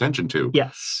paying attention to.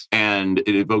 Yes. And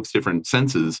it evokes different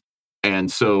senses.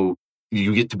 And so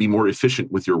you get to be more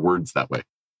efficient with your words that way.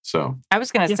 So I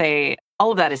was going to say,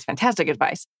 all of that is fantastic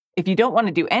advice. If you don't want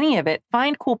to do any of it,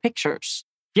 find cool pictures.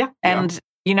 Yeah. And,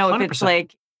 if 100%. it's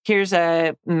like, here's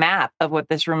a map of what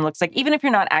this room looks like, even if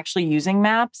you're not actually using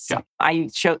maps, I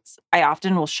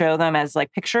often will show them as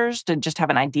like pictures to just have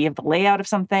an idea of the layout of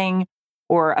something,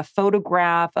 or a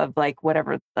photograph of like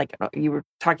whatever, like you were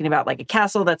talking about, like a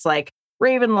castle that's like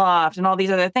Ravenloft and all these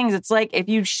other things. It's like, if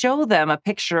you show them a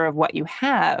picture of what you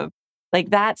have, like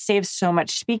that saves so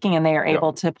much speaking and they are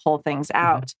able to pull things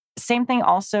out. Same thing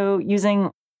also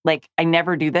using, like, I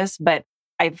never do this, but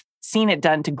I've seen it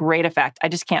done to great effect. I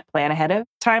just can't plan ahead of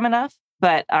time enough.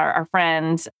 But our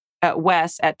friend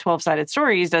Wes at 12-Sided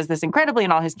Stories does this incredibly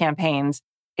in all his campaigns,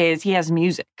 is he has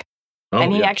music.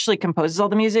 And he actually composes all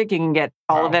the music. You can get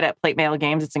all of it at Plate Mail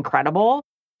Games. It's incredible.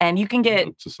 And you can get,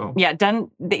 done.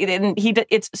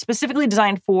 It's specifically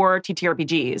designed for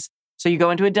TTRPGs. So you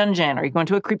go into a dungeon or you go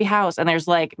into a creepy house and there's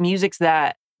like music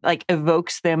that like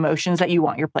evokes the emotions that you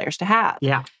want your players to have.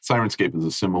 Yeah. Sirenscape is a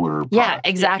similar product. Yeah,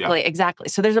 exactly.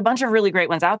 So there's a bunch of really great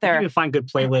ones out there. You can find good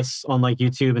playlists on like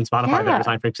YouTube and Spotify that are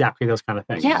designed for exactly those kind of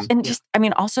things. Yeah, and just, I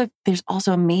mean, also, there's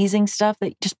also amazing stuff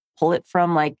that just pull it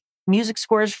from like music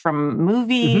scores from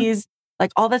movies.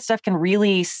 Like all that stuff can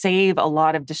really save a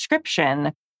lot of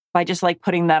description by just like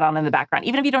putting that on in the background.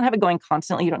 Even if you don't have it going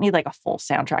constantly, you don't need like a full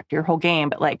soundtrack to your whole game,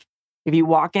 but like if you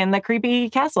walk in the creepy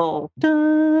castle,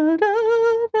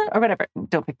 or whatever,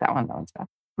 don't pick that one. That one's bad.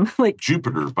 Like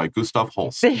Jupiter by Gustav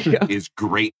Holst There you go. is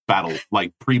great battle,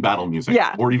 like pre-battle music,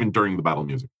 or even during the battle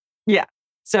music. Yeah.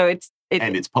 So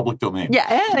and it's public domain.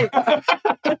 Yeah.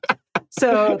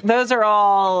 So those are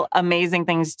all amazing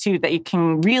things too that you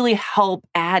can really help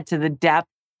add to the depth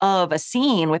of a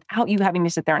scene without you having to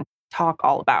sit there and talk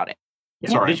all about it. Yeah,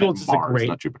 Sorry, I meant visuals is Mars, a great.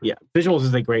 not Jupiter. Yeah, visuals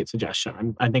is a great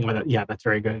suggestion. I'm thinking about that. Yeah, that's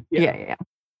very good. Yeah.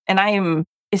 And I am,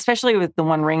 especially with the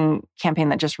One Ring campaign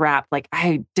that just wrapped, like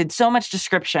I did so much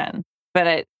description,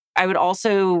 but I would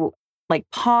also like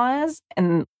pause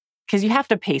and because you have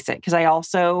to pace it. Because I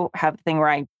also have the thing where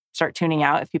I start tuning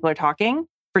out if people are talking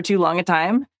for too long a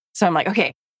time. So I'm like,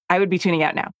 okay, I would be tuning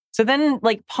out now. So then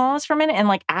like pause for a minute and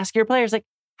like ask your players, like,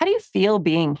 how do you feel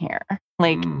being here?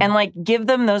 Like, and like give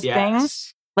them those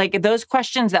things, like those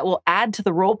questions that will add to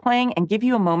the role playing and give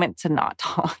you a moment to not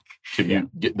talk. Can you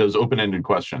get those open-ended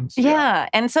questions? Yeah.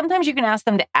 And sometimes you can ask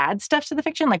them to add stuff to the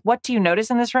fiction. Like, what do you notice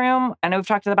in this room? I know we've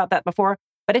talked about that before.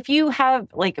 But if you have,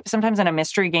 like, sometimes in a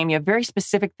mystery game, you have very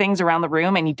specific things around the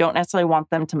room and you don't necessarily want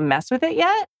them to mess with it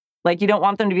yet. Like, you don't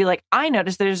want them to be like, I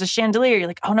noticed there's a chandelier. You're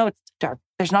like, oh, no, it's dark.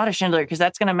 There's not a chandelier because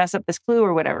that's going to mess up this clue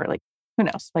or whatever. Like, who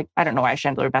knows? Like, I don't know why a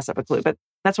chandelier would mess up a clue, but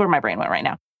that's where my brain went right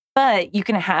now. But you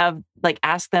can have, like,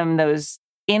 ask them those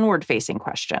inward-facing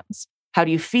questions. How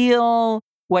do you feel?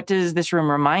 What does this room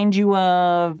remind you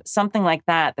of? Something like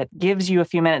that gives you a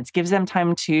few minutes, gives them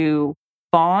time to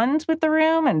bond with the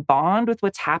room and bond with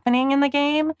what's happening in the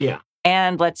game. Yeah.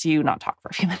 And lets you not talk for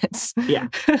a few minutes. Yeah.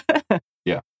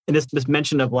 Yeah. And this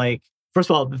mention of like, first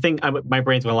of all, the thing, my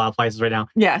brain's going a lot of places right now.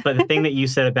 Yeah. But the thing that you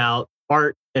said about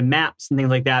art and maps and things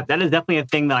like that, that is definitely a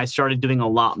thing that I started doing a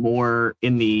lot more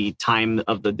in the time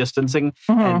of the distancing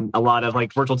and a lot of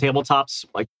like virtual tabletops,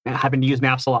 like having to use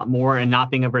maps a lot more and not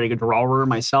being a very good drawer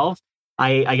myself.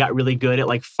 I got really good at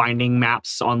like finding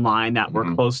maps online that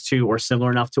were close to or similar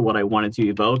enough to what I wanted to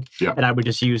evoke. Yeah. And I would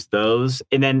just use those.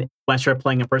 And then when I started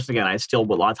playing in person again, I still a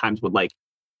lot of times would like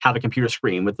have a computer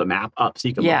screen with the map up so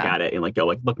you can look at it and like go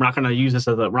like, look, we're not going to use this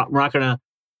we're not going to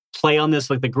play on this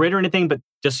like the grid or anything, but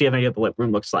just so you have an idea of what the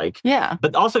room looks like. Yeah.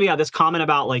 But also, this comment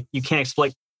about like you can't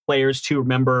expect players to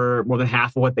remember more than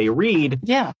half of what they read.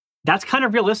 Yeah. That's kind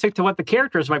of realistic to what the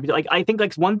characters might be. Like, I think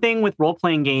like one thing with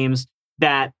role-playing games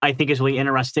that I think is really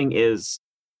interesting is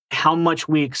how much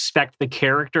we expect the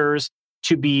characters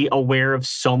to be aware of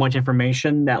so much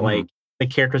information that like the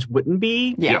characters wouldn't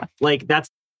be. Yeah. Like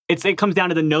it comes down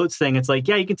to the notes thing. It's like,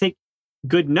 yeah, you can take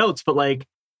good notes, but like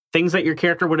things that your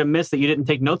character would have missed that you didn't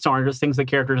take notes on are just things the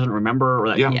character doesn't remember or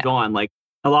that moved on. Like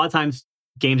a lot of times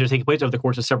games are taking place over the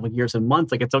course of several years and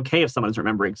months. Like it's okay if someone doesn't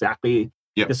remember exactly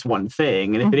this one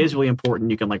thing. And if it is really important,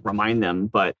 you can like remind them,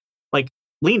 but like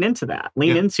lean into that.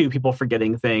 Lean into people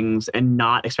forgetting things and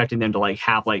not expecting them to like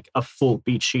have like a full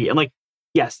beat sheet. And like,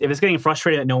 yes, if it's getting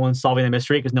frustrating that no one's solving the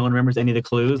mystery because no one remembers any of the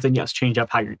clues, then yes, change up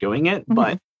how you're doing it.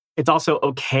 But it's also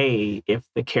okay if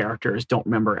the characters don't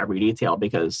remember every detail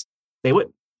because they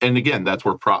wouldn't. And again, that's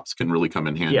where props can really come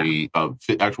in handy,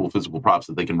 actual physical props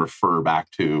that they can refer back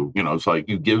to. You know, it's like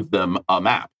you give them a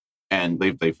map and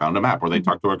they found a map, or they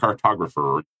talked to a cartographer,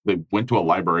 or they went to a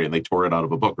library and they tore it out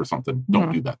of a book or something.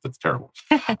 Don't do that. That's terrible.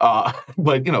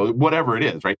 But, you know, whatever it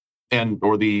is, right? And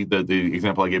or the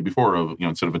example I gave before of, you know,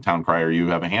 instead of a town crier, you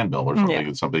have a handbill or something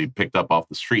that somebody picked up off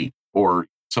the street, or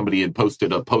somebody had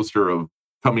posted a poster of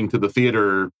coming to the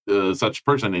theater, such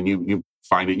person, and you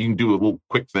find it. You can do a little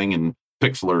quick thing in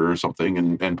Pixlr or something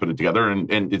and put it together,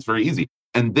 and it's very easy.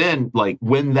 And then, like,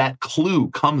 when that clue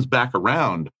comes back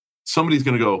around, somebody's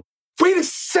going to go, wait a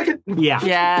second. Yeah,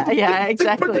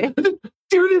 exactly.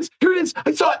 Here it is.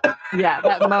 I saw it. Yeah,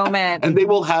 that moment. And they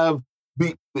will have,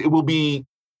 it will be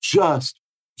just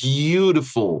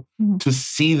beautiful to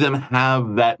see them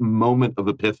have that moment of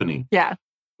epiphany. Yeah.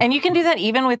 And you can do that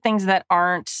even with things that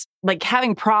aren't, like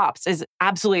having props is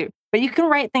absolutely, but you can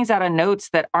write things out of notes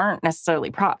that aren't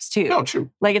necessarily props too. No, true.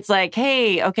 Like it's like,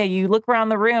 hey, okay, you look around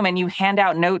the room and you hand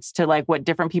out notes to like what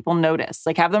different people notice.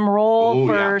 Like have them roll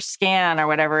for scan or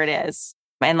whatever it is.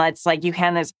 And it's like you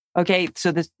hand this, okay,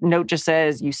 so this note just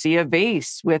says you see a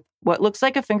vase with what looks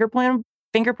like a fingerprint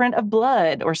of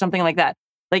blood or something like that.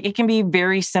 Like it can be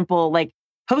very simple, like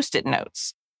Post-it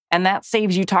notes. And that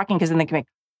saves you talking because then they can make,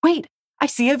 wait, I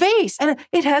see a vase and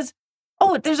it has,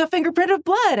 there's a fingerprint of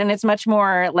blood. And it's much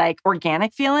more like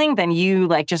organic feeling than you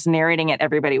like just narrating at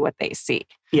everybody what they see.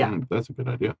 Yeah. That's a good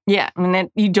idea. Yeah. I mean, then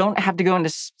you don't have to go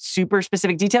into super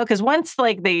specific detail because once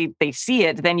like they see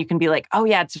it, then you can be like, oh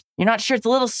yeah, you're not sure it's a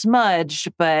little smudged,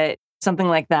 but something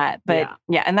like that. But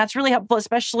yeah. And that's really helpful,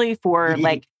 especially for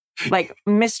like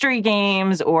mystery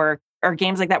games or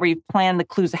games like that where you've planned the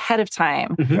clues ahead of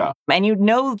time. Yeah. And you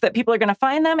know that people are going to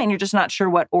find them and you're just not sure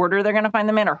what order they're going to find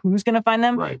them in or who's going to find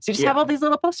them. Right. So you just have all these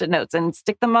little Post-it notes and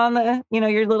stick them on the,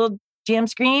 your little GM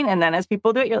screen. And then as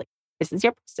people do it, you're like, This is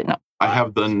your Post-it note. I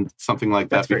have done something like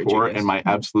that That's very before, genius. and my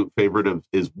absolute favorite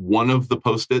is one of the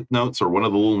Post-it notes or one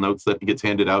of the little notes that gets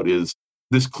handed out is,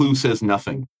 this clue says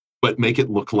nothing, but make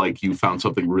it look like you found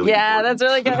something really Yeah, important.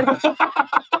 that's really good.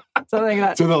 Something like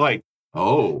that. So they're like,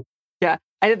 oh.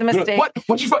 I did the mistake. What?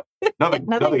 What'd you find? Nothing.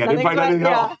 I didn't find anything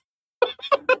at all.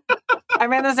 I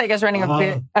made the mistake. I was running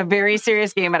a very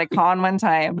serious game at a con one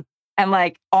time. And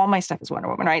like all my stuff is Wonder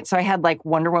Woman, right? So I had like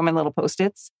Wonder Woman little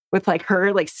Post-its with like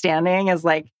her like standing as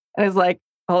like, and it was like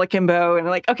all akimbo and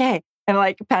like, okay. And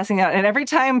like passing out. And every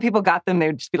time people got them, they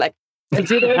would just be like,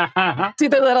 do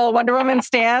their little Wonder Woman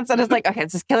stance. And it's like, okay,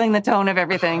 it's just killing the tone of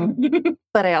everything.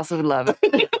 But I also would love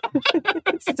it.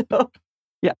 So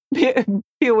yeah,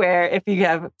 be aware if you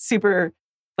have super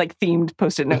like themed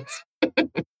Post-it notes.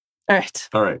 All right.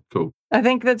 All right, cool. I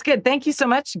think that's good. Thank you so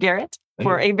much, Garrett,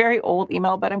 for a very old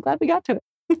email, but I'm glad we got to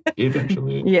it.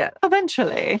 Eventually. Yeah,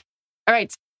 eventually. All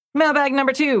right. Mailbag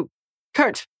number 2.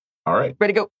 Kurt, All right.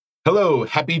 ready to go. Hello,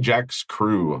 Happy Jack's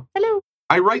crew. Hello.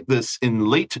 I write this in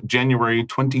late January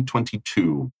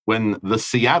 2022, when the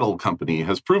Seattle company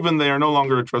has proven they are no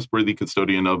longer a trustworthy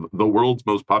custodian of the world's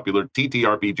most popular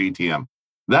TTRPG TM.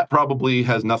 That probably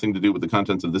has nothing to do with the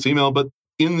contents of this email, but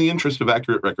in the interest of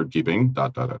accurate record keeping, ...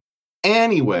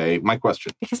 Anyway, my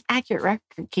question. Because accurate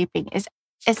record keeping is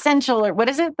essential. Or what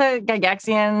is it? The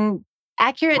Gygaxian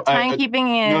accurate timekeeping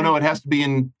in... No, it has to be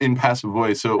in passive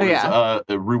voice. So it was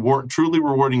a truly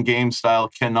rewarding game style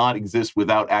cannot exist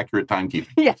without accurate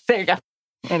timekeeping. Yeah, there you go.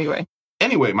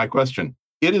 Anyway, my question.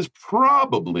 It is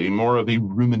probably more of a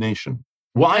rumination.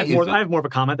 Why I have more of a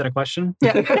comment than a question.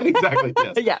 Yeah. Exactly,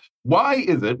 yes. Yeah. Why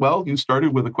is it, well, you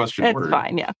started with a question It's word.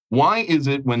 fine, yeah. Why is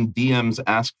it when DMs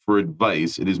ask for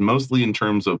advice, it is mostly in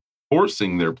terms of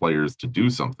forcing their players to do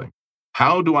something?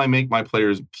 How do I make my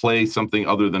players play something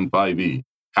other than 5e?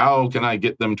 How can I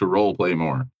get them to role play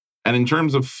more? And in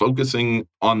terms of focusing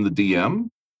on the DM,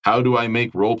 how do I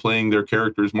make role playing their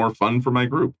characters more fun for my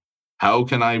group? How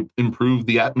can I improve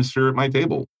the atmosphere at my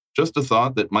table? Just a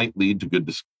thought that might lead to good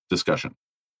discussion.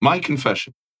 My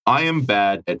confession, I am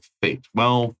bad at fate.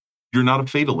 Well, you're not a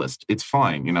fatalist. It's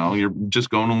fine. You're just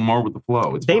going more with the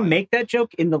flow. It's They fine. make that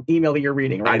joke in the email that you're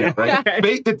reading right now. Right? Okay.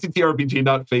 Fate the TTRPG,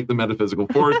 not Fate the metaphysical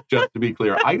force, just to be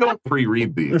clear. I don't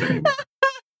pre-read these anymore.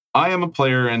 I am a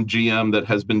player and GM that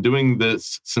has been doing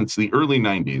this since the early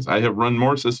 90s. I have run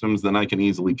more systems than I can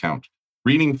easily count.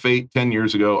 Reading Fate 10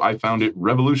 years ago, I found it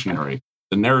revolutionary.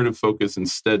 The narrative focus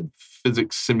instead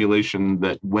physics simulation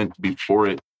that went before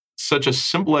it. Such a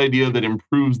simple idea that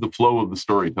improves the flow of the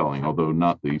storytelling, although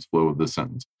not the flow of the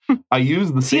sentence. I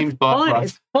use the same thought process.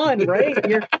 It's fun, right?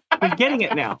 You're getting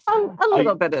it now. A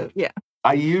little bit of, yeah.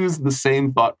 I use the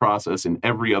same thought process in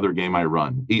every other game I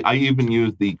run. I even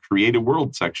use the Create a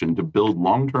World section to build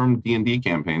long-term D&D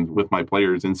campaigns with my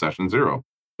players in Session 0.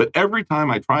 But every time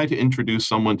I try to introduce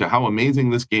someone to how amazing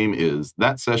this game is,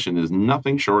 that session is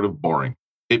nothing short of boring.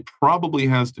 It probably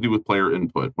has to do with player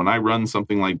input. When I run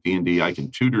something like D&D, I can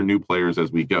tutor new players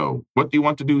as we go. What do you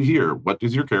want to do here? What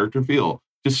does your character feel?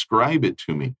 Describe it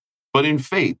to me. But in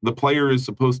Fate, the player is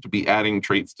supposed to be adding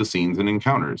traits to scenes and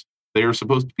encounters. They are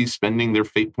supposed to be spending their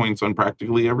fate points on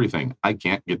practically everything. I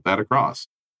can't get that across.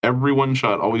 Every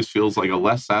one-shot always feels like a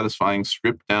less satisfying,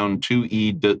 stripped-down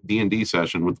 2E D&D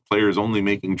session with the players only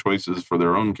making choices for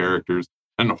their own characters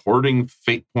and hoarding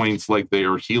fate points like they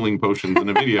are healing potions in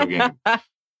a video game.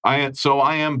 So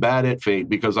I am bad at Fate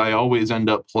because I always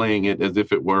end up playing it as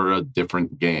if it were a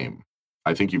different game.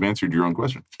 I think you've answered your own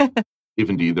question, if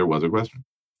indeed there was a question.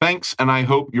 Thanks, and I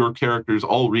hope your characters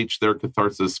all reach their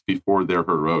catharsis before their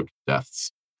heroic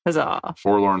deaths. Huzzah.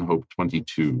 Forlorn Hope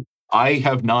 22. I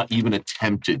have not even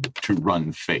attempted to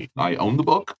run Fate. I own the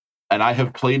book, and I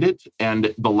have played it,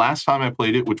 and the last time I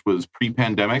played it, which was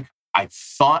pre-pandemic, I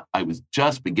thought I was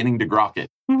just beginning to grok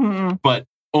it, but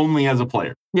only as a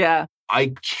player. Yeah.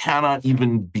 I cannot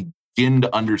even begin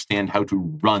to understand how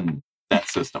to run that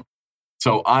system.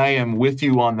 So I am with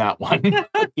you on that one.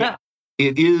 Yeah.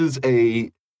 It is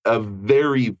a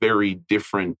very, very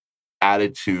different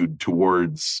attitude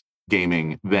towards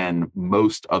gaming than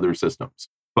most other systems.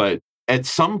 But at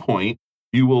some point,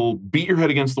 you will beat your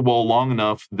head against the wall long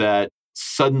enough that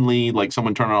suddenly, like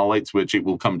someone turn on a light switch, it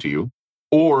will come to you.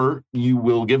 Or you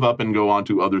will give up and go on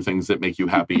to other things that make you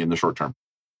happy in the short term.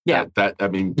 Yeah.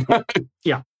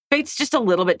 Yeah. Fate's just a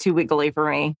little bit too wiggly for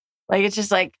me. Like, it's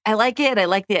just like, I like it. I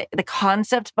like the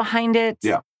concept behind it.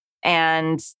 Yeah.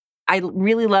 And I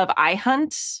really love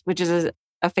iHunt, which is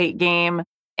a Fate game.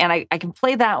 And I can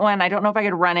play that one. I don't know if I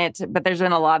could run it, but there's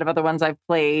been a lot of other ones I've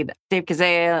played. Dave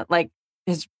Kazea,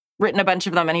 has written a bunch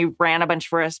of them, and he ran a bunch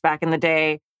for us back in the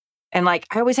day. And I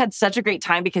always had such a great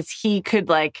time because he could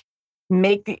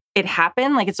make it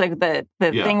happen. Like it's like the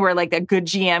thing where like a good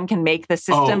GM can make the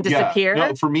system disappear.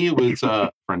 No, for me, it was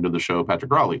a friend of the show,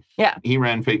 Patrick Raleigh. Yeah. He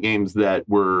ran Fate games that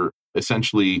were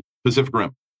essentially Pacific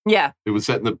Rim. Yeah. It was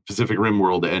set in the Pacific Rim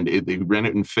world, and they ran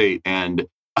it in Fate. And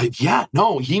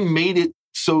he made it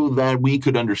so that we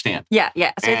could understand. Yeah.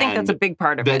 So I think that's a big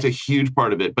part of it. That's a huge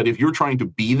part of it. But if you're trying to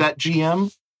be that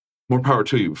GM, more power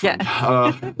to you.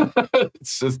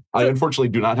 It's just, I unfortunately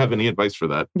do not have any advice for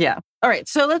that. Yeah. All right.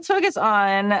 So let's focus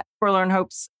on Forlorn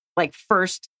Hope's like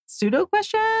first pseudo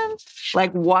question.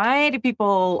 Like, why do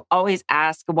people always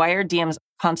ask, why are DMs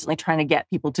constantly trying to get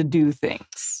people to do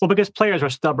things? Well, because players are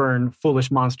stubborn, foolish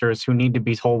monsters who need to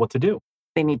be told what to do.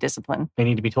 They need discipline. They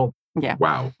need to be told. Yeah.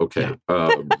 Wow. Okay.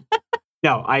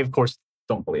 No, I, of course,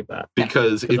 don't believe that.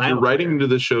 Because if you're writing into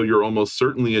the show, you're almost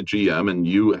certainly a GM, and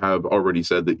you have already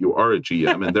said that you are a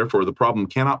GM, and therefore the problem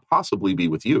cannot possibly be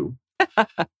with you.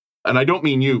 And I don't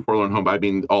mean you, Forlorn Hope. I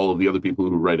mean all of the other people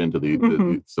who write into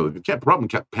the so the problem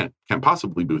can't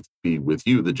possibly be with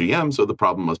you, the GM. So the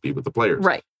problem must be with the players.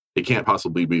 Right. It can't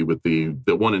possibly be with the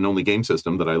one and only game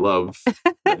system that I love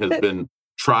that has been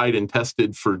tried and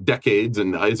tested for decades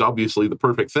and is obviously the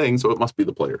perfect thing. So it must be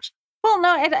the players. Well, no,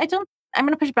 I don't. I'm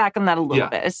going to push back on that a little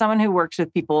bit. As someone who works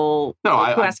with people,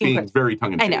 I'm being very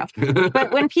tongue-in-cheek. I know.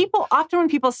 But when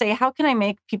people say, how can I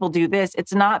make people do this?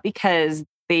 It's not because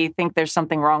they think there's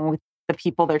something wrong with the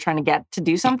people they're trying to get to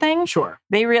do something. Sure.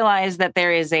 They realize that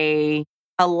there is a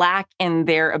lack in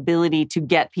their ability to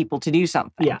get people to do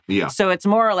something. Yeah. So it's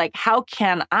more like, how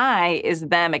can I, is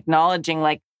them acknowledging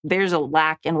like there's a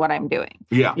lack in what I'm doing.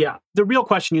 Yeah. The real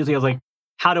question usually is like,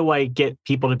 how do I get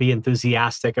people to be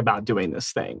enthusiastic about doing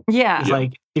this thing? Yeah. It's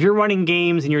like, if you're running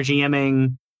games and you're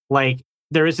GMing, like,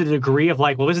 there is a degree of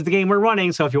like, well, this is the game we're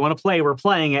running, so if you want to play, we're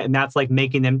playing it, and that's like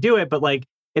making them do it. But like,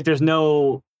 if there's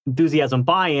no enthusiasm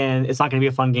buy-in, it's not going to be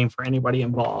a fun game for anybody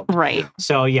involved. Right.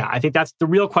 So yeah, I think that's the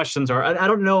real questions are. I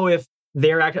don't know if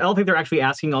I don't think they're actually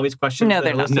asking all these questions. No,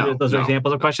 they're not. Those are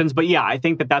examples of questions. But yeah, I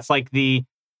think that's like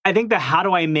I think that how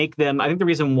do I make them, I think the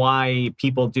reason why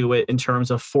people do it in terms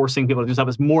of forcing people to do stuff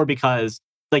is more because,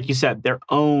 like you said, their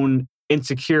own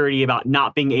insecurity about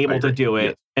not being able to do it.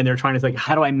 Yes. And they're trying to think,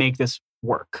 how do I make this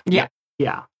work? Yeah.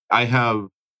 I have,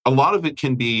 a lot of it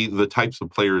can be the types of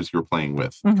players you're playing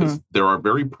with. Because there are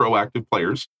very proactive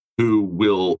players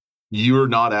who you're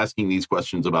not asking these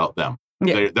questions about them.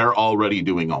 Yeah. They're already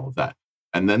doing all of that.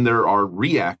 And then there are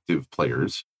reactive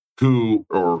players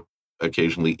or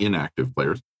occasionally inactive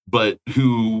players, but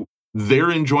who their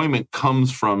enjoyment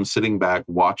comes from sitting back,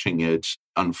 watching it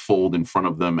unfold in front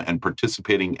of them and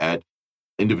participating at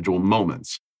individual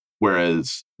moments,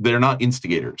 whereas they're not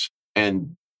instigators.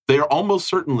 And they're almost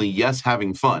certainly, yes,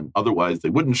 having fun. Otherwise, they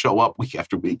wouldn't show up week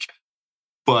after week.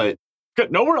 But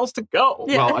got nowhere else to go.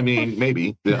 Yeah. Well, I mean,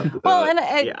 maybe. Yeah. Well,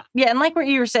 and like what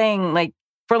you were saying, like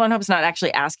Forlorn Hope's not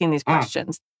actually asking these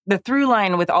questions. The through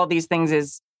line with all these things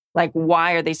is like,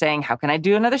 why are they saying, how can I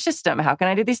do another system? How can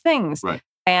I do these things? Right.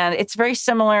 And it's very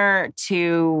similar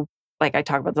to, like I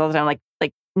talk about this all the time,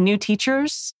 like new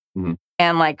teachers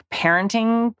and like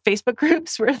parenting Facebook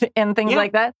groups and things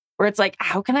like that, where it's like,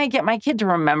 how can I get my kid to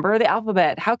remember the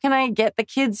alphabet? How can I get the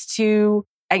kids to,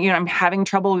 I'm having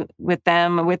trouble with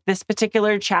them with this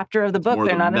particular chapter of the book.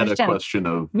 They're not understanding. Question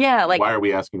of, like, why are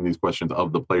we asking these questions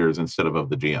of the players instead of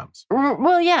the GMs?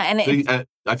 Well, yeah. And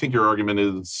I think your argument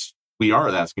is, we are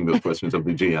asking those questions of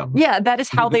the GM. Yeah, that is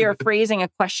how they are phrasing a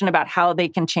question about how they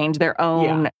can change their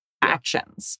own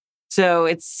actions. So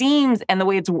it seems, and the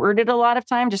way it's worded a lot of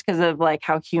time, just because of like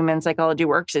how human psychology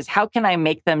works, is how can I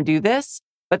make them do this?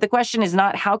 But the question is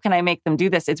not how can I make them do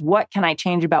this? It's what can I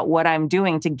change about what I'm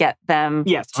doing to get them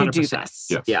to do this?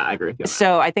 Yes. Yeah, I agree with you.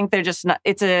 So I think they're just not,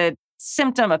 it's a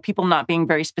symptom of people not being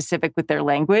very specific with their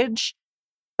language,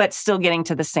 but still getting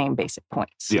to the same basic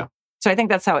points. Yeah. So I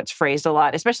think that's how it's phrased a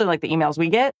lot, especially like the emails we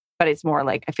get, but it's more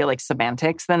like, I feel like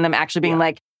semantics than them actually being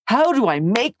like, how do I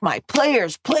make my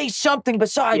players play something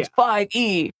besides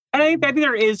 5E? And I think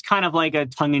there is kind of like a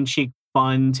tongue-in-cheek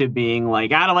fun to being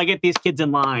like, how do I get these kids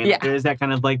in line? Yeah. There is that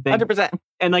kind of like thing. 100%.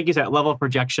 And like you said, level of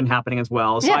projection happening as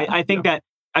well. So I think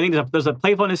there's a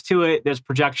playfulness to it. There's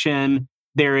projection.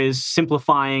 There is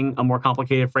simplifying, a more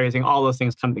complicated phrasing. All those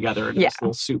things come together in this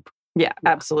little soup. Yeah,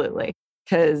 absolutely.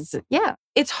 Because,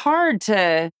 it's hard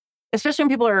to, especially when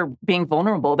people are being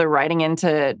vulnerable, they're writing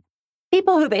into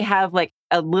people who they have like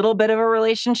a little bit of a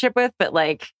relationship with, but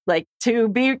like to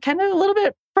be kind of a little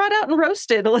bit brought out and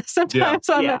roasted sometimes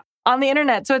on the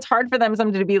internet. So it's hard for them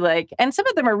sometimes to be like, and some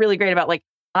of them are really great about like,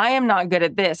 I am not good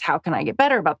at this. How can I get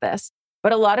better about this?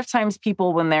 But a lot of times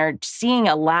people, when they're seeing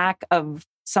a lack of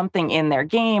something in their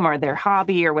game or their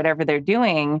hobby or whatever they're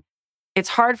doing, it's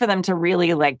hard for them to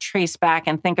really like trace back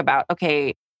and think about,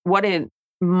 okay, what did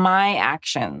my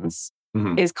actions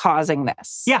is causing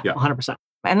this? Yeah, 100%.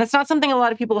 And that's not something a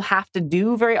lot of people have to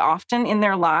do very often in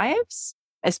their lives,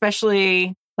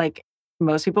 especially like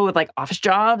most people with like office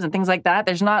jobs and things like that.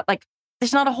 There's not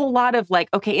a whole lot of like,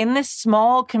 okay, in this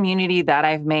small community that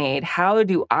I've made, how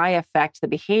do I affect the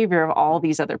behavior of all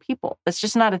these other people? That's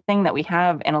just not a thing that we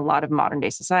have in a lot of modern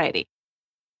day society.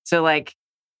 So like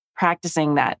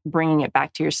practicing that, bringing it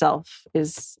back to yourself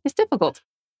is difficult.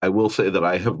 I will say that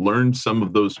I have learned some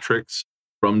of those tricks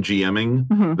from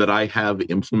GMing that I have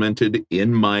implemented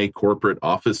in my corporate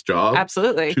office job.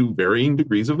 Absolutely. To varying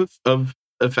degrees of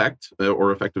effect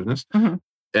or effectiveness.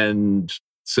 And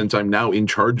since I'm now in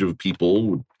charge of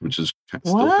people, which is still kind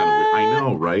of weird. I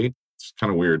know, right? It's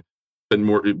kind of weird.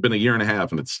 It's been a year and a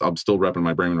half, and I'm still wrapping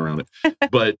my brain around it.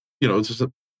 But it's just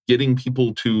getting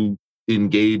people to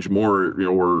engage more,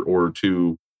 or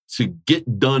to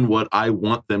get done what I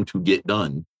want them to get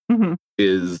done.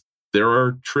 There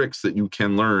are tricks that you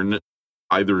can learn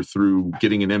either through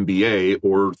getting an MBA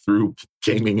or through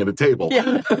gaming at a table.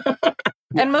 Yeah.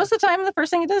 And most of the time, the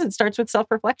first thing it does, it starts with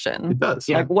self-reflection. It does.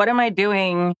 Like, what am I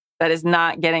doing that is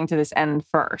not getting to this end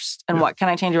first? And what can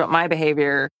I change about my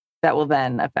behavior that will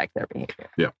then affect their behavior?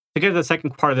 Yeah. To get to the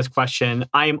second part of this question,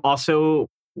 I am also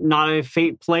not a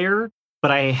Fate player,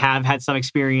 but I have had some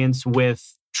experience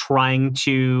with trying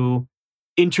to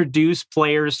introduce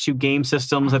players to game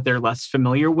systems that they're less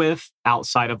familiar with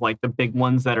outside of like the big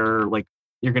ones that are like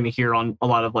you're going to hear on a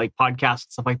lot of like podcasts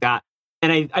and stuff like that.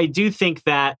 And I do think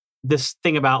that this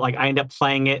thing about like I end up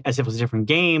playing it as if it was a different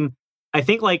game. I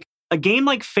think like a game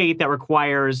like Fate that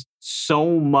requires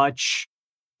so much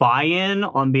buy-in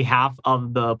on behalf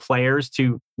of the players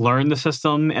to learn the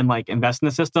system and like invest in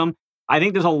the system. I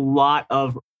think there's a lot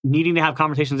of needing to have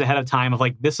conversations ahead of time of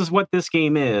like, this is what this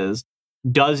game is.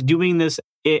 Does doing this,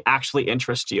 it actually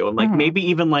interest you? And like maybe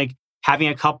even like having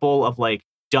a couple of like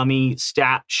dummy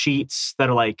stat sheets that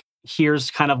are like, here's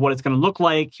kind of what it's going to look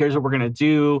like. Here's what we're going to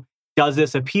do. Does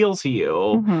this appeal to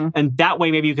you? And that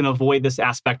way, maybe you can avoid this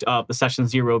aspect of the session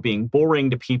zero being boring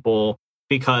to people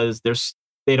because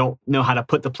they don't know how to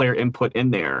put the player input in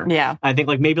there. Yeah. I think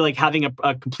like maybe like having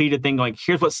a completed thing, like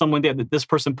here's what someone did, that this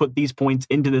person put these points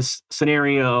into this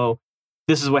scenario.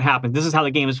 This is what happened. This is how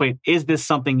the game is played. Is this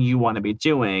something you want to be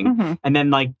doing? And then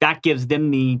like that gives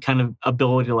them the kind of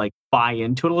ability to like buy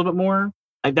into it a little bit more.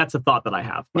 Like, that's a thought that I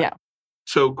have. But. Yeah.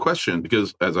 So question,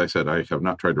 because as I said, I have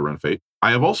not tried to run Fate.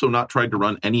 I have also not tried to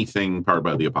run anything powered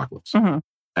by the apocalypse.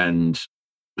 And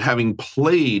having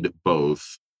played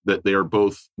both, that they are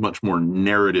both much more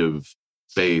narrative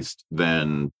based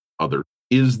than other.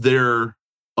 Is there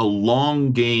a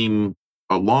long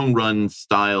run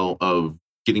style of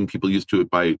getting people used to it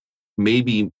by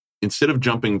maybe instead of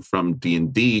jumping from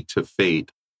D&D to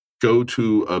Fate, go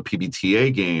to a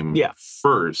PBTA game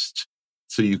first,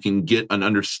 so you can get an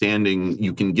understanding,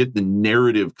 you can get the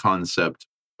narrative concept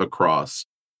across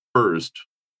first,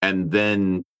 and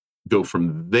then go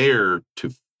from there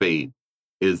to Fate?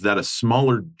 Is that a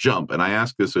smaller jump? And I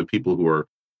ask this of people who are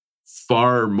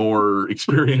far more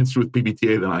experienced with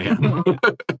PBTA than I am.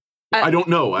 I don't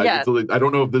know. I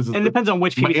don't know if this is... It depends on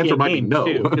which PBTA answer might be game, no.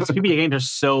 too. Because PBTA games are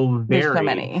so varied. There's so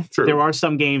many. True. There are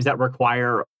some games that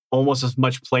require almost as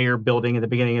much player building at the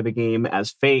beginning of the game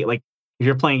as Fate. Like, if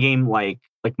you're playing a game like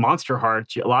Monster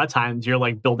Hearts, a lot of times you're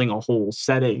like building a whole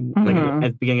setting like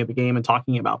at the beginning of the game and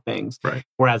talking about things. Right.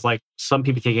 Whereas like some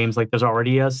PBTA games, like there's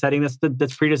already a setting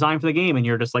that's pre-designed for the game, and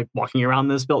you're just like walking around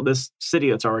this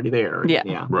city that's already there.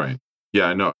 Yeah. Right. Yeah,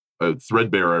 I know.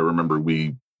 Threadbare, I remember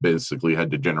we basically had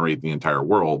to generate the entire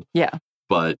world. Yeah.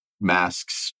 But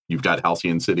Masks, you've got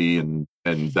Halcyon City and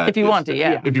that. If you want to,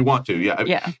 yeah. If you want to, yeah.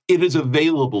 Yeah. It is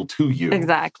available to you.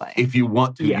 Exactly. If you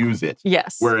want to use it.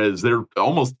 Yes. Whereas there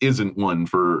almost isn't one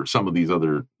for some of these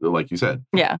other, like you said.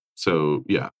 Yeah. So,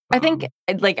 yeah. I think,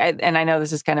 and I know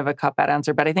this is kind of a cop-out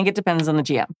answer, but I think it depends on the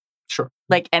GM. Sure.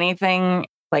 Like anything,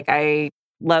 like I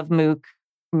love Mook,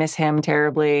 miss him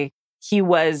terribly. He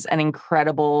was an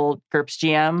incredible GURPS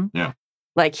GM. Yeah.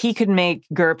 Like he could make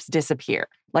GURPS disappear.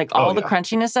 Like all the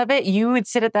crunchiness of it, you would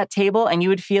sit at that table and you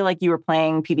would feel like you were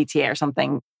playing PBTA or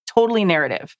something totally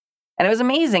narrative. And it was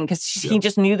amazing because he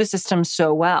just knew the system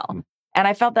so well. And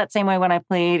I felt that same way when I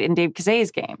played in Dave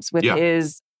Kazay's games with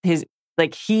his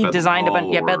like he Bedlam designed a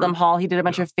bunch, Hall Bedlam Hall. He did a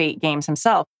bunch of Fate games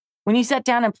himself. When you sat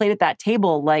down and played at that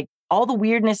table, like all the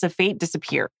weirdness of Fate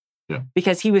disappeared. Yeah.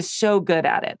 Because he was so good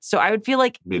at it. So I would feel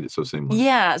like made it so seamless.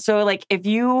 Yeah. So like if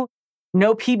you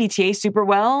know PBTA super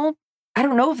well, I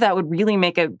don't know if that would really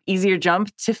make an easier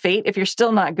jump to Fate if you're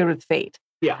still not good with Fate.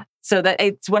 Yeah. So that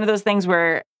it's one of those things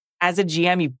where as a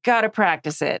GM, you've got to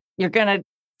practice it. You're going to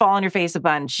fall on your face a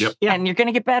bunch and you're going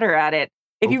to get better at it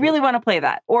if you really want to play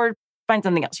that, or find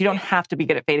something else. You don't have to be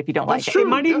good at Fate if you don't like it. It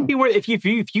might even be worth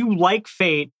if you like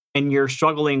Fate and you're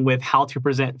struggling with how to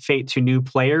present Fate to new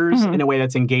players in a way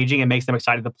that's engaging and makes them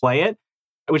excited to play it,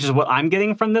 which is what I'm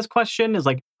getting from this question, is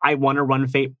like, I want to run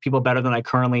Fate people better than I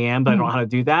currently am, but I don't know how to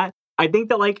do that. I think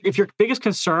that like, if your biggest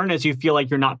concern is you feel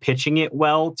like you're not pitching it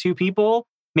well to people,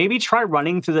 maybe try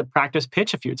running through the practice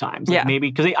pitch a few times. Like maybe,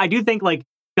 because I do think like,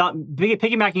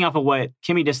 piggybacking off of what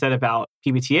Kimmy just said about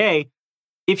PBTA,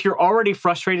 if you're already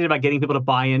frustrated about getting people to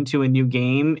buy into a new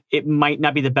game, it might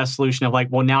not be the best solution of like,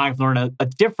 well, now I've learned a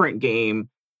different game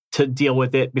to deal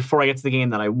with it before I get to the game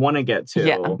that I want to get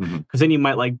to. Because then you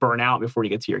might like burn out before you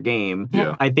get to your game.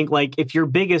 I think like if your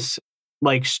biggest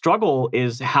like struggle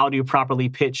is how do you properly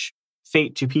pitch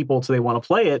Fate to people so they want to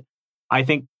play it, I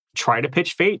think try to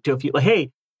pitch Fate to a few, like,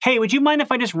 hey, would you mind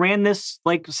if I just ran this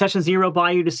like session 0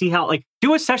 by you to see how, like,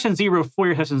 do a session 0 for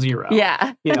your session 0.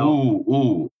 Yeah. You know?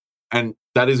 Ooh. And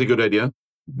that is a good idea.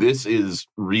 This is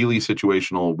really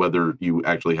situational whether you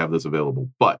actually have this available.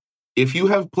 But if you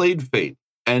have played Fate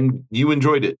and you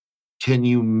enjoyed it, can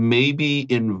you maybe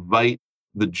invite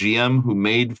the GM who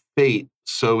made Fate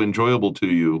so enjoyable to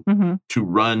you to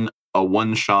run a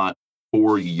one-shot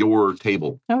for your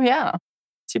table? Oh, yeah.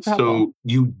 Super helpful. So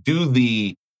you do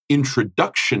the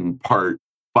introduction part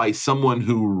by someone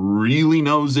who really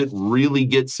knows it, really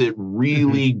gets it,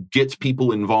 really gets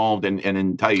people involved and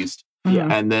enticed.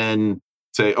 And then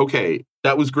say, okay,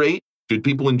 that was great. Did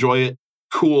people enjoy it?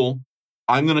 Cool.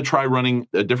 I'm going to try running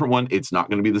a different one. It's not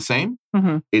going to be the same.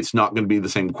 It's not going to be the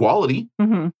same quality.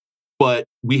 But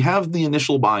we have the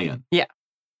initial buy-in.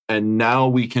 And now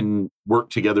we can work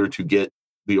together to get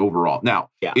the overall. Now,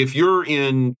 if you're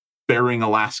in Bering,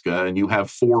 Alaska, and you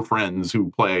have 4 friends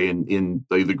who play in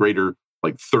the greater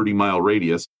like 30-mile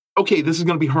radius, okay, this is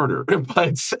going to be harder.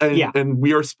 But and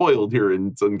we are spoiled here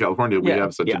in Southern California. We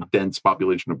have such a dense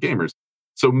population of gamers.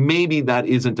 So maybe that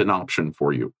isn't an option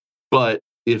for you. But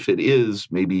if it is,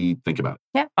 maybe think about it.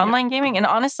 Yeah, online gaming. And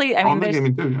honestly, I mean, online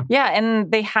gaming too,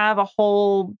 and they have a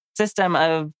whole system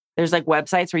of, there's like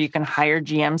websites where you can hire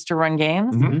GMs to run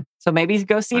games. So maybe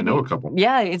go see. I know a couple.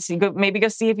 Yeah, maybe go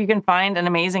see if you can find an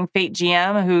amazing Fate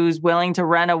GM who's willing to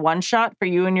run a one-shot for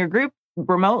you and your group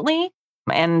remotely.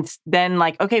 And then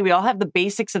like, okay, we all have the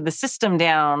basics of the system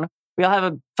down. We all have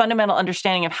a fundamental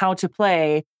understanding of how to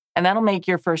play. And that'll make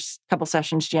your first couple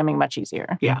sessions jamming much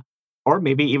easier. Or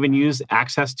maybe even use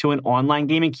access to an online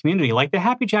gaming community like the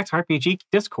Happy Jacks RPG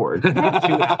Discord.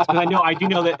 I do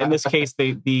know that in this case,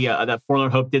 that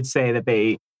Forlorn Hope did say that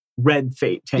they read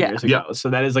Fate 10 years ago. So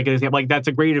that is like an example. Like that's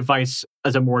a great advice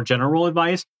as a more general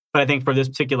advice. But I think for this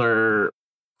particular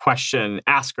question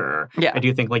asker, I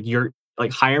do think like you're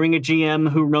like hiring a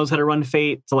GM who knows how to run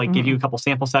Fate to like give you a couple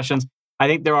sample sessions. I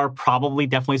think there are probably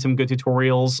definitely some good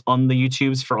tutorials on the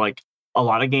YouTubes for like a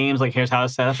lot of games. Like here's how to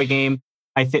set up a game.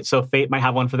 I think so. Fate might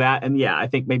have one for that, and I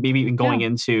think maybe even going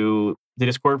into the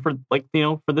Discord for like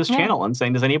for this channel and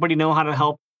saying, does anybody know how to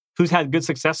help? Who's had good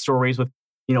success stories with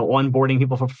onboarding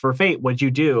people for Fate? What'd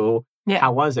you do?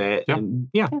 How was it? And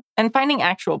and finding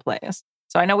actual plays.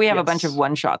 So I know we have a bunch of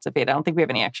one shots of Fate. I don't think we have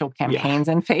any actual campaigns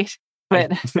in Fate,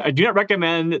 but I do not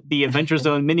recommend the Adventure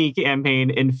Zone mini campaign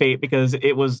in Fate because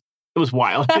it was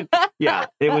wild.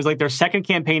 It was like their second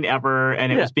campaign ever,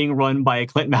 and it was being run by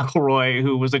Clint McElroy,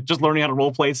 who was like just learning how to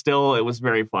role play still. It was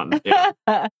very fun.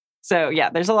 So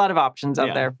there's a lot of options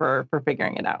out there for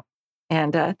figuring it out.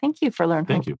 And thank you for learning.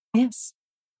 Thank you. Yes.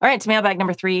 All right, it's mailbag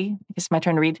number 3. I guess it's my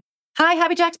turn to read. Hi,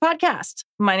 Happy Jacks podcast.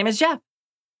 My name is Jeff.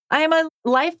 I am a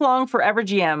lifelong forever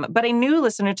GM, but a new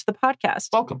listener to the podcast.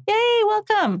 Welcome. Yay,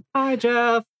 welcome. Hi,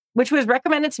 Jeff. Which was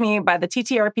recommended to me by the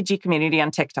TTRPG community on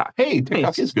TikTok. Hey,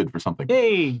 TikTok is good for something.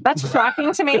 Hey. That's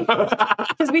shocking to me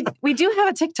because we do have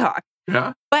a TikTok.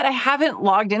 Yeah. But I haven't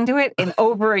logged into it in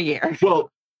over a year.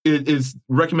 Well, it is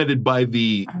recommended by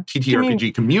the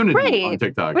TTRPG community on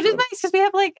TikTok. Which is nice because we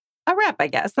have like a rep, I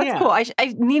guess. That's cool. I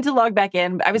need to log back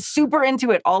in. I was super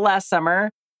into it all last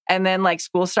summer. And then like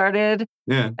school started.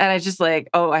 And I just like,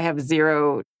 I have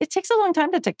 0. It takes a long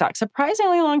time to TikTok.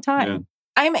 Surprisingly long time. Yeah.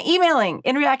 I'm emailing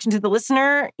in reaction to the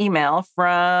listener email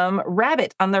from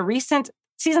Rabbit on the recent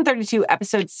season 32,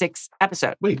 episode 6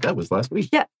 episode. Wait, that was last week?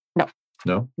 Yeah.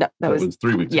 No, that was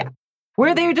 3 weeks ago.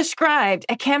 Where they described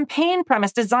a campaign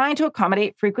premise designed to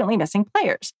accommodate frequently missing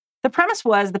players. The premise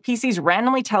was the PCs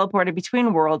randomly teleported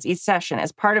between worlds each session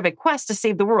as part of a quest to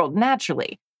save the world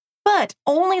naturally. But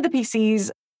only the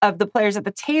PCs of the players at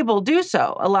the table do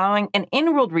so, allowing an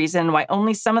in-world reason why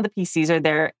only some of the PCs are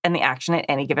there in the action at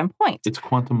any given point. It's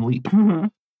Quantum Leap.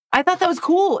 I thought that was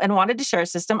cool and wanted to share a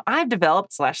system I've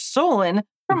developed / stolen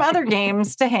from other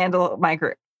games to handle my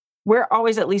group. We're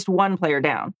always at least one player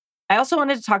down. I also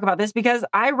wanted to talk about this because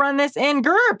I run this in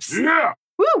GURPS. Yeah.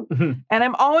 Woo! And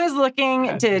I'm always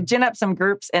looking to gin up some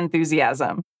GURPS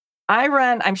enthusiasm.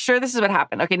 I'm sure this is what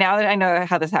happened. Okay, now that I know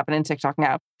how this happened in TikTok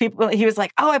now, he was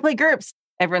like, oh, I play GURPS.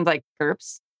 Everyone's like,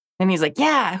 GURPS? And he's like,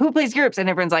 yeah, who plays GURPS? And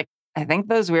everyone's like, I think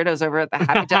those weirdos over at the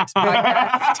Happy Jacks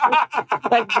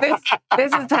podcast. Like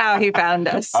this is how he found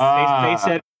us. They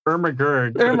said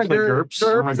Ermagerd.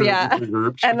 GURPS, yeah.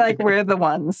 And like, we're the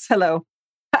ones. Hello.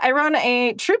 I run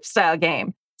a Troupe-style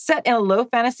game set in a low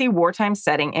fantasy wartime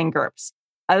setting in GURPS.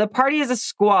 The party is a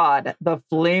squad, the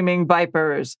Flaming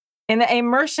Vipers, in a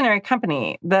mercenary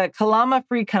company, the Kalama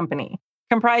Free Company,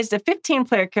 comprised of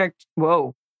 15-player characters.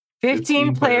 Whoa.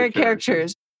 15 player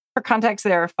characters. For context,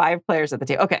 there are 5 players at the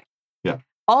table. Okay. Yeah.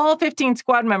 All 15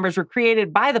 squad members were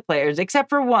created by the players, except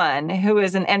for one, who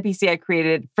is an NPC I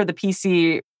created for the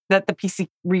PC that the PC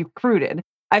recruited.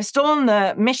 I've stolen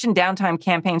the mission downtime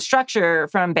campaign structure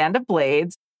from Band of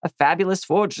Blades, a fabulous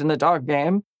Forged in the Dark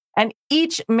game. And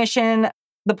each mission,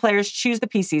 the players choose the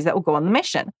PCs that will go on the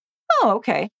mission. Oh,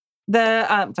 okay. Sorry,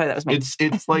 that was me.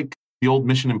 It's like the old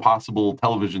Mission Impossible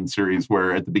television series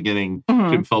where at the beginning,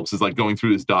 Jim Phelps is like going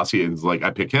through his dossier and is like, I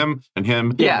pick him and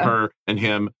him and her and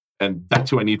him. And that's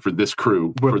who I need for this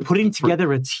crew. We're putting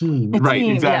together a team. Right,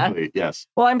 exactly, yes.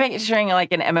 Well, I'm picturing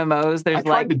like in MMOs, there's I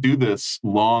tried to do this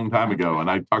long time ago, and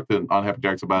I talked on Happy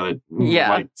Jacks about it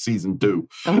like season 2.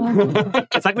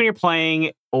 It's like when you're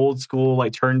playing old school,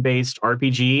 like turn-based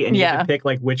RPG, and you have to pick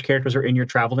like which characters are in your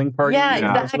traveling party. Yeah,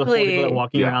 exactly. exactly. So the 40 people that are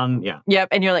walking around, Yep,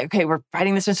 and you're like, okay, we're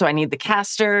fighting this one, so I need the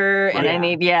caster, and I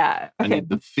need, I need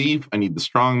the thief, I need the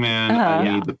strongman,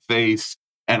 I need the face,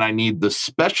 and I need the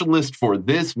specialist for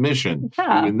this mission,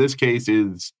 who in this case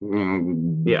is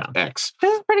X.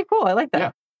 This is pretty cool. I like that.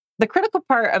 Yeah. The critical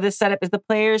part of this setup is the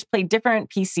players play different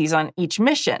PCs on each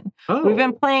mission. We've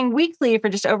been playing weekly for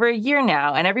just over a year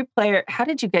now, and every player... How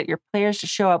did you get your players to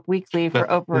show up weekly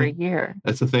for over a year?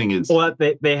 That's the thing is... Well,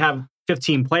 they have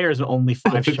 15 players and only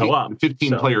 5 show up.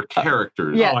 15 player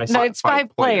characters. No, it's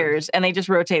 5 players, and they just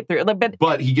rotate through.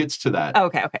 But he gets to that.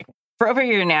 Okay. For over a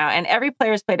year now, and every player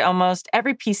has played almost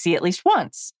every PC at least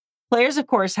once. Players, of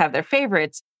course, have their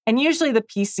favorites, and usually the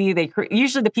PC they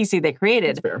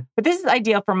created. But this is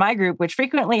ideal for my group, which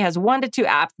frequently has 1 to 2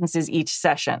 absences each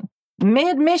session.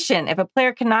 Mid-mission, if a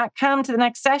player cannot come to the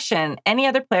next session, any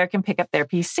other player can pick up their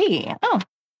PC.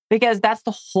 Because that's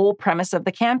the whole premise of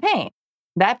the campaign.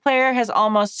 That player has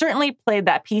almost certainly played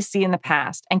that PC in the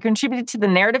past and contributed to the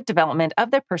narrative development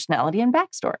of their personality and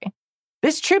backstory.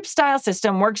 This Troupe-style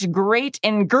system works great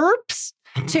in GURPS,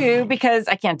 too, because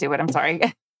I can't do it, I'm sorry.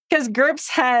 Because GURPS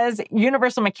has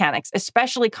universal mechanics,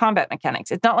 especially combat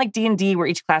mechanics. It's not like D&D where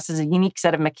each class has a unique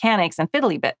set of mechanics and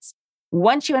fiddly bits.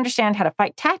 Once you understand how to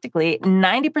fight tactically,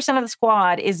 90% of the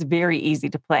squad is very easy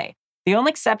to play. The only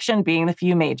exception being the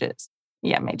few mages.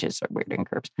 Yeah, mages are weird in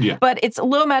GURPS. Yeah. But it's a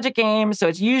low magic game, so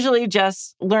it's usually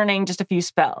just learning just a few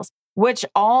spells, which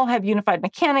all have unified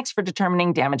mechanics for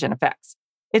determining damage and effects.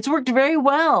 It's worked very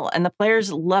well, and the players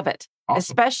love it,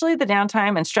 especially the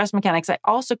downtime and stress mechanics I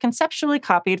also conceptually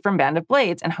copied from Band of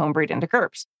Blades and homebrewed into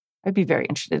GURPS. I'd be very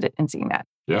interested in seeing that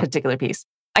particular piece.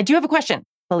 I do have a question,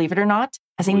 believe it or not,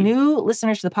 as a new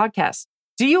listener to the podcast.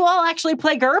 Do you all actually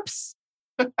play GURPS?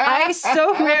 I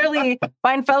so rarely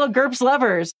find fellow GURPS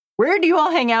lovers. Where do you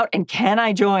all hang out, and can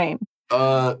I join?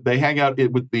 They hang out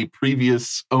with the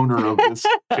previous owner of this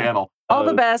channel. All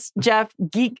the best, Jeff,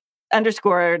 geek_the_GM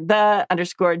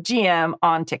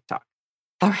on TikTok.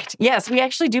 All right. Yes, we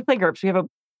actually do play GURPS. We have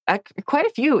quite a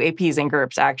few APs in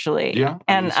GURPS, actually. Yeah.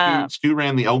 And Stu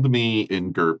ran the Eldemy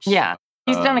in GURPS. Yeah.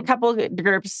 He's done a couple of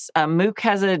GURPS. Mook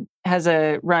has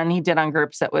a run he did on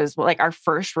GURPS that was like our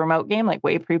first remote game, like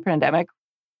way pre-pandemic,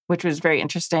 which was very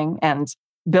interesting. And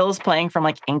Bill's playing from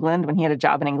like England when he had a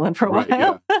job in England for a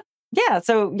while. Yeah.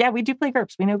 So we do play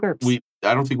GURPS. We know GURPS.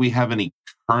 I don't think we have any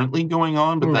currently going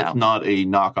on, but that's not a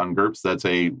knock on GURPS. That's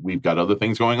we've got other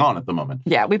things going on at the moment.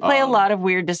 Yeah, we play a lot of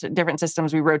weird different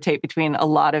systems. We rotate between a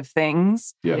lot of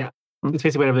things. Yeah. It's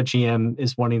basically whatever the GM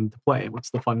is wanting to play.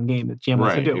 What's the fun game that GM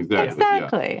wants to do?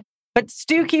 Exactly. Yeah. But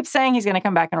Stu keeps saying he's going to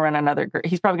come back and run another GURPS.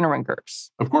 He's probably going to run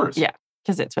GURPS. Of course. Yeah,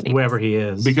 because it's what he whoever he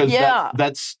is. Because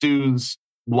that's Stu's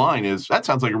line is, that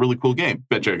sounds like a really cool game.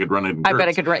 Bet you I could run it in GURPS. I bet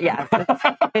I could run,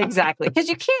 exactly. Because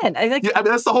you can. I mean,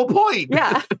 that's the whole point.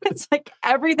 Yeah. It's like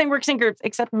everything works in GURPS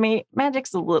except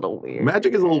Magic's a little weird.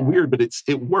 Magic is a little weird, but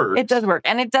it works. It does work.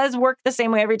 And it does work the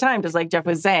same way every time, just like Jeff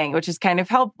was saying, which is kind of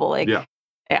helpful. Yeah.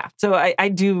 So I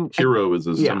do. Hero is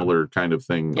a similar kind of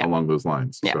thing along those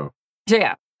lines. Yeah. So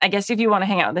I guess if you want to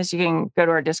hang out with us, you can go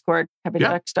to our Discord,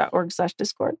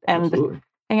 happyducks.org/Discord, and Absolutely.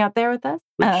 hang out there with us.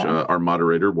 Which our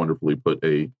moderator wonderfully put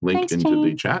a link Thanks, into the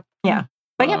James. chat. Yeah.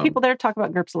 But yeah, people there talk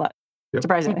about GURPS a lot, Yep.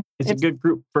 surprisingly. It's a good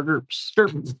group for GURPS.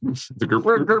 The group.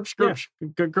 We're GURPS. Yeah,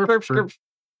 good GURPS. GURPS.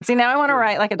 See, now I want to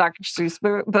write like a Dr. Seuss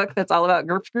book that's all about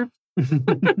GURPS group.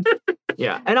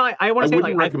 Yeah. And I I want to say,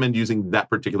 wouldn't like, recommend using that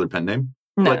particular pen name.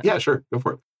 No. But yeah, sure. Go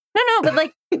for it. No, but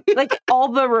like all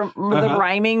the Uh-huh.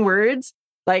 rhyming words,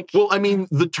 like Well, I mean,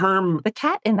 the term the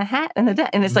cat and the hat and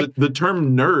and it's like the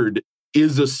term nerd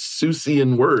is a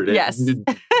Seussian word. Yes.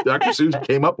 Dr. Seuss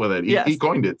came up with it. He, Yes. he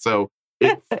coined it. So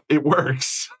it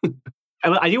works.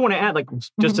 I do want to add, like,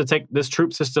 just to take this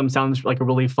troop system sounds like a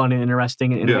really fun and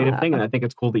interesting and innovative Yeah. thing. And I think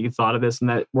it's cool that you thought of this and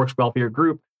that it works well for your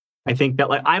group. I think that,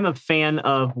 like, I'm a fan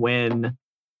of when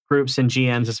groups and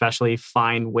GMs especially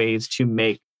find ways to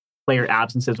make player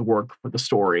absences work for the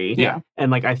story. Yeah.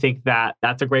 And like, I think that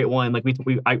that's a great one. Like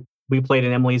we played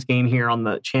an Emily's game here on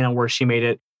the channel where she made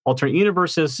it alternate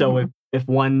universes. So if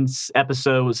one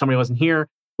episode somebody wasn't here,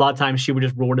 a lot of times she would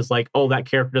just rule it as like, oh, that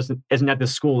character isn't at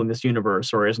this school in this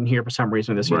universe or isn't here for some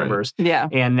reason in this Right. universe. yeah.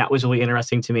 And that was really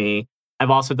interesting to me.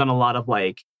 I've also done a lot of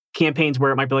like campaigns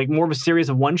where it might be like more of a series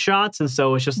of one shots. And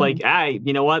so it's just like,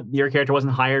 you know what? Your character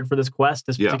wasn't hired for this quest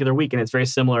this particular week. And it's very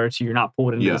similar to you're not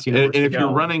pulled into Yeah. this universe. And if to you're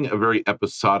go. running a very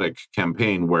episodic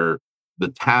campaign where the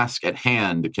task at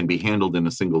hand can be handled in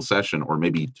a single session or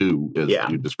maybe two, as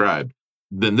you described,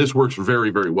 then this works very,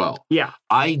 very well. Yeah.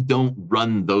 I don't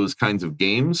run those kinds of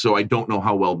games, so I don't know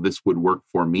how well this would work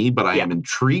for me, but I am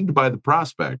intrigued by the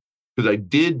prospect because I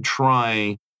did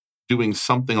try doing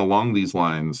something along these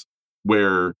lines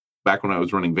where back when I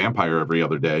was running Vampire every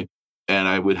other day, and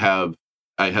I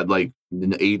had like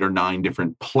 8 or 9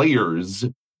 different players,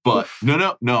 but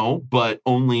but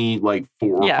only like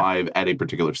 4 or 5 at a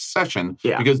particular session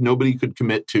because nobody could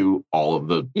commit to all of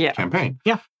the campaign.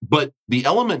 Yeah. But the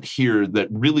element here that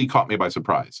really caught me by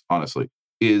surprise, honestly,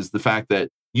 is the fact that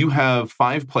you have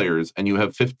 5 players and you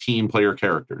have 15 player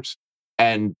characters.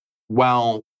 And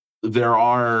while there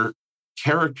are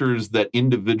characters that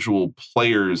individual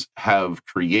players have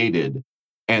created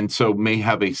and so may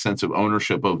have a sense of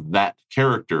ownership of that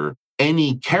character,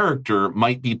 any character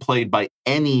might be played by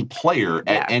any player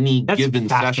at any given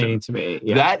session. To me.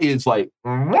 Yeah. That is like,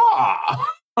 rah!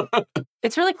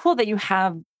 It's really cool that you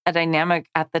have a dynamic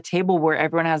at the table where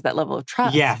everyone has that level of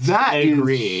trust. Yeah, That is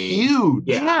huge.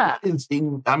 Yeah.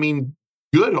 I mean,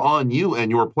 good on you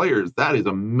and your players. That is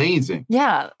amazing.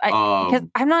 Yeah. Because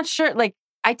I'm not sure, like,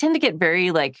 I tend to get very,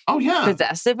 like,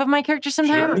 possessive of my character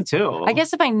sometimes. Me too. I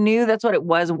guess if I knew that's what it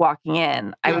was walking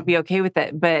in, I would be okay with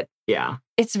it. But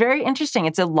it's very interesting.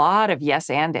 It's a lot of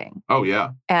yes-anding. Oh,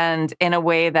 yeah. And in a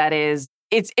way that is,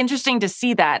 it's interesting to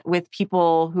see that with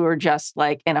people who are just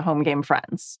like in a home game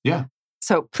friends. Yeah.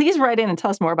 So please write in and tell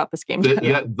us more about this game.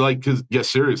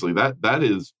 Seriously, that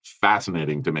is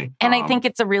fascinating to me. And I think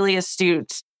it's a really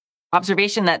astute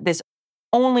observation that this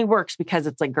only works because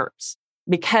it's like GURPS.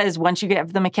 Because once you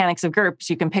get the mechanics of GURPS,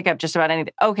 you can pick up just about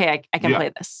anything. Okay, I can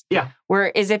play this. Yeah.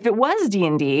 Whereas if it was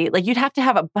D&D, like you'd have to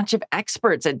have a bunch of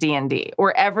experts at D&D.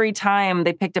 Or every time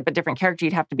they picked up a different character,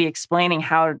 you'd have to be explaining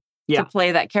how to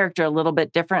play that character a little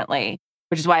bit differently.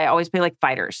 Which is why I always play like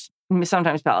fighters,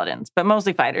 sometimes paladins, but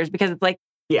mostly fighters because it's like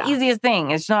the easiest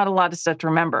thing. It's not a lot of stuff to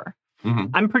remember. Mm-hmm.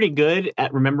 I'm pretty good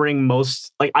at remembering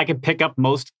most, like I can pick up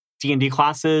most D&D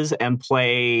classes and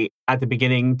play at the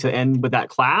beginning to end with that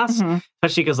class,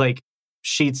 especially because like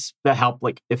sheets that help,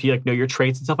 like if you like know your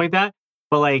traits and stuff like that.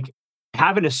 But like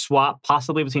having to swap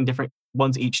possibly between different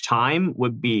ones each time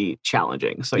would be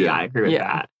challenging. So I agree with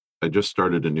that. I just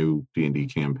started a new D&D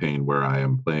campaign where I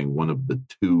am playing one of the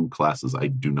 2 classes I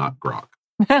do not grok.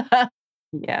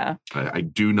 Yeah. I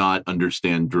do not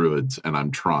understand druids, and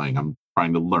I'm trying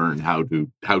to learn how to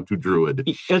druid.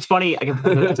 It's funny,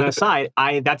 as an aside,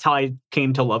 that's how I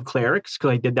came to love clerics, because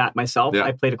I did that myself. Yeah.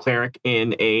 I played a cleric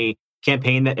in a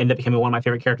campaign that ended up becoming one of my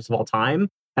favorite characters of all time.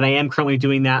 And I am currently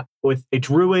doing that with a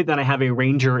druid, and I have a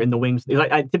ranger in the wings.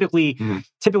 I typically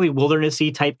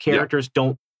wildernessy type characters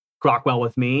don't grok well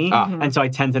with me. And so I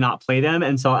tend to not play them.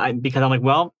 And so because I'm like,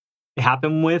 well, it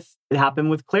happened with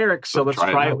clerics. So let's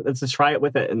try it. Let's just try it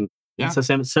with it. And it's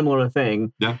a similar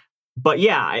thing. Yeah. But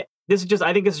I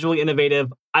think this is really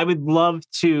innovative. I would love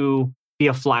to be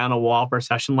a fly on a wall for a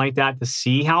session like that to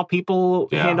see how people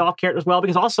hand off characters well.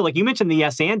 Because also, like you mentioned, the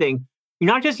yes-anding,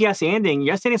 you're not just yes-anding,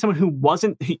 you're yes-anding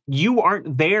someone you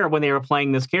aren't there when they were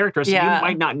playing this character. So you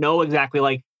might not know exactly,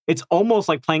 like, it's almost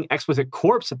like playing Exquisite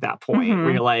Corpse at that point,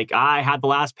 where you're like, I had the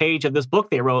last page of this book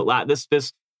they wrote, this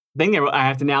thing they wrote, I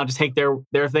have to now just take their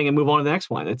thing and move on to the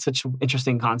next one. It's such an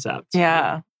interesting concept.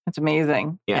 Yeah. It's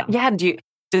amazing. Yeah. Yeah.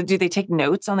 do they take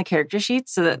notes on the character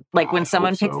sheets so that like when I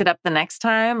someone hope picks so. it up the next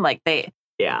time, like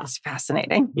Yeah. it's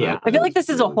fascinating. Yeah. I feel like this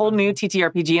is a Really whole new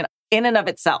TTRPG in and of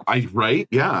itself. Right?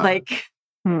 Yeah. Like,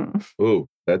 Oh,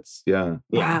 that's Yeah.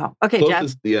 wow. Okay, Jeff,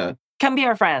 closest, yeah. come be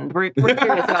our friend. We're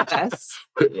curious about this.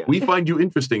 Yeah. We find you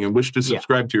interesting and wish to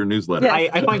subscribe to your newsletter. Yeah.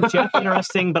 I find Jeff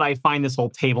interesting, but I find this whole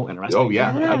table interesting. Oh,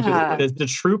 yeah. Yeah. Absolutely. The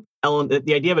troop element,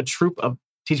 the idea of a troop of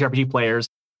TTRPG players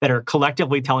that are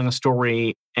collectively telling a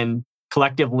story and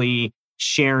collectively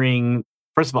sharing.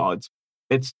 First of all,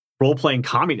 it's role playing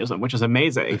communism, which is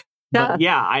amazing. But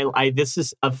yeah, I this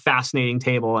is a fascinating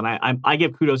table, and I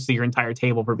give kudos to your entire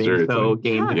table for being so Seriously.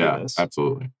 game to do Yeah, this.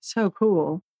 absolutely. So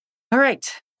cool. All right.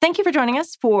 Thank you for joining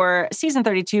us for season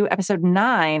 32, episode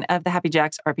 9 of the Happy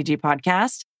Jacks RPG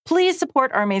podcast. Please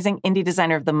support our amazing indie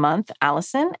designer of the month,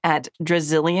 Allison, at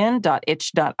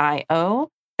drazillion.itch.io.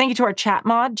 Thank you to our chat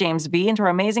mod, James V, and to our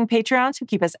amazing Patreons who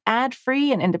keep us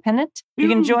ad-free and independent. You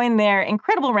can join their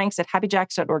incredible ranks at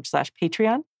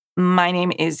happyjacks.org/Patreon. My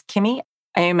name is Kimmy.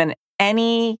 I am an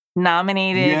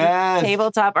Emmy-nominated Yes.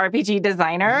 tabletop RPG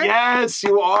designer. Yes,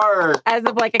 you are. As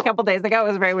of like a couple days ago, it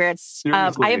was very weird.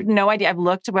 Seriously. I have no idea. I've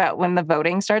looked about when the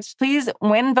voting starts. Please,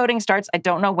 when voting starts, I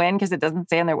don't know when because it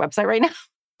doesn't say on their website right now.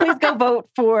 Please go vote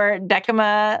for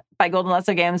Decima by Golden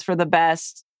Lasso Games for the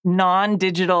best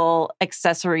non-digital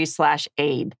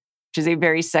accessory/aid, which is a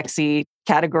very sexy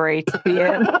category to be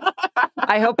in.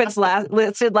 I hope it's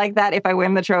listed like that. If I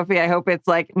win the trophy, I hope it's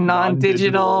like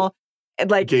non-digital,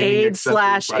 like gaming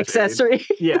aid/accessory.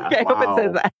 Yeah. I hope it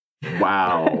says that.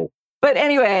 Wow. But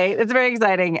anyway, it's very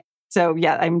exciting. So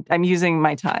yeah, I'm using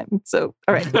my time. So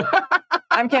all right,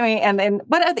 I'm Kimmy, and then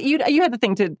you had the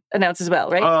thing to announce as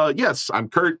well, right? Yes, I'm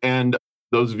Kurt, and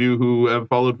those of you who have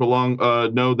followed for long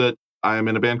know that I am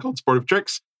in a band called Sportive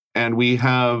Tricks, and we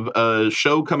have a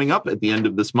show coming up at the end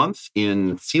of this month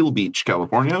in Seal Beach,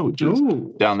 California, which is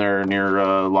down there near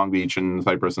Long Beach and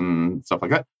Cypress and stuff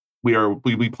like that. We'll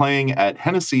be playing at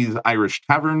Hennessy's Irish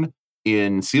Tavern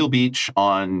in Seal Beach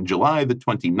on July the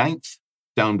 29th,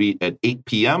 downbeat at 8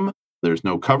 p.m. There's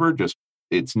no cover,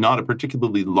 it's not a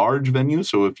particularly large venue,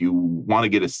 so if you want to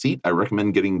get a seat, I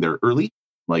recommend getting there early,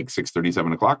 like 6:30,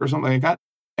 7 o'clock or something like that.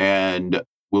 And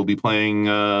we'll be playing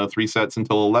 3 sets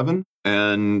until 11,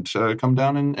 and come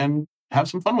down and have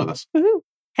some fun with us. Woohoo.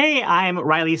 Hey, I'm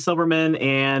Riley Silverman,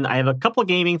 and I have a couple of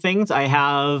gaming things. I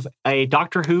have a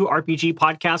Doctor Who RPG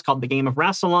podcast called The Game of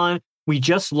Rassilon. We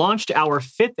just launched our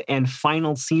 5th and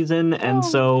final season, and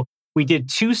so we did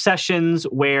 2 sessions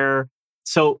where,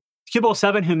 Cubo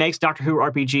 7, who makes Doctor Who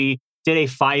RPG, did a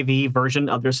 5e version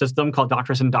of their system called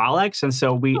Doctors and Daleks, and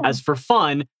so as for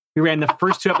fun, we ran the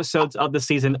first 2 episodes of the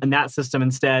season in that system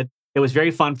instead. It was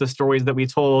very fun for the stories that we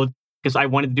told, because I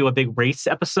wanted to do a big race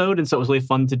episode, and so it was really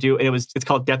fun to do. And it's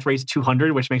called Death Race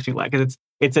 200, which makes me laugh because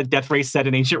it's a death race set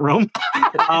in ancient Rome.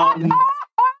 It's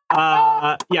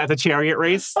a chariot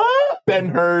race.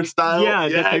 Ben-Hur style. Yeah,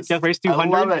 yes. Death Race 200.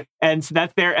 I love it. And so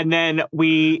that's there. And then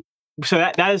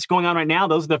that is going on right now.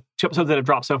 Those are the 2 episodes that have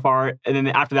dropped so far. And then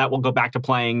after that, we'll go back to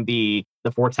playing the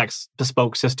Vortex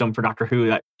bespoke system for Doctor Who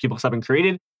that Cubo 7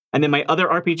 created. And then my other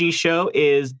RPG show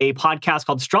is a podcast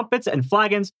called Strumpets and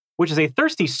Flagons, which is a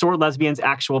Thirsty Sword Lesbians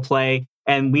actual play.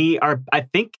 And we are, I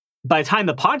think, by the time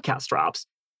the podcast drops,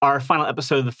 our final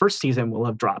episode of the first season will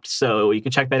have dropped. So you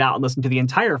can check that out and listen to the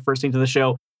entire first season of the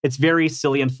show. It's very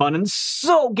silly and fun and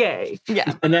so gay.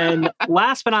 Yeah. And then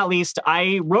last but not least,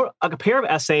 I wrote a pair of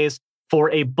essays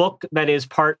for a book that is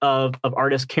part of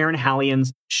artist Karen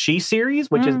Hallian's She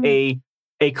series, which is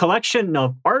a collection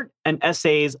of art and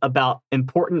essays about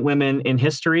important women in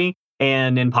history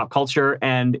and in pop culture.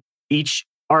 And each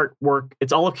artwork,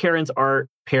 it's all of Karen's art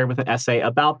paired with an essay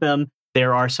about them.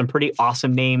 There are some pretty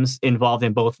awesome names involved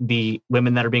in both the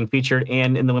women that are being featured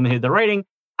and in the women who did the writing.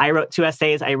 I wrote 2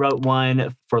 essays. I wrote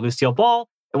one for Lucille Ball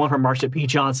and one for Marsha P.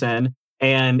 Johnson.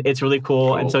 And it's really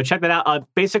cool. And so check that out.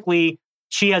 Basically,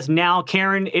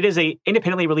 Karen, it is a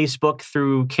independently released book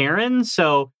through Karen.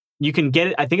 So you can get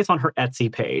it. I think it's on her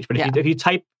Etsy page. But if you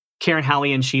type Karen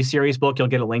Hallian She series book, you'll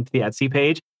get a link to the Etsy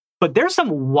page. But there's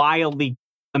some wildly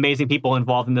amazing people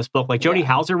involved in this book. Like Jody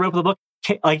Hauser wrote for the book.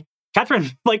 Like Catherine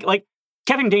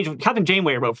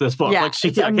Janeway wrote for this book. Yeah, like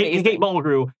it's amazing. Kate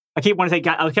Mulgrew. I kept wanting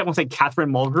to say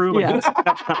Catherine Mulgrew. But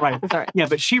that's not right. That's all right. Yeah,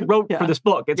 but she wrote for this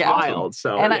book. It's wild.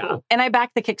 So I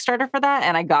backed the Kickstarter for that,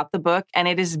 and I got the book, and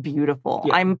it is beautiful.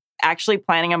 Yeah. I'm actually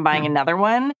planning on buying another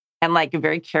one and like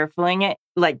very carefully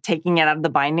taking it out of the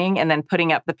binding and then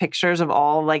putting up the pictures of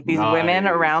all like these women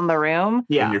around the room.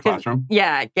 Yeah. In your classroom?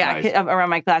 Yeah, Nice. around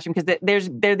my classroom, because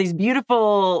there are these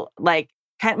beautiful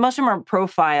most of them are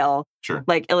profile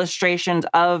like illustrations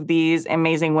of these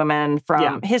amazing women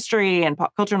from history and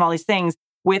pop culture and all these things.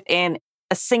 within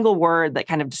a single word that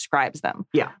kind of describes them.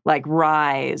 Yeah. Like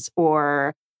rise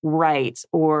or write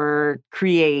or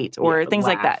create or things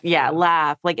like that. Yeah,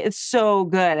 laugh. Like it's so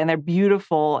good and they're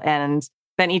beautiful. And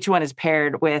then each one is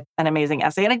paired with an amazing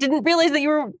essay. And I didn't realize that you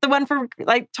were the one for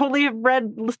like totally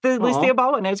read the Lucia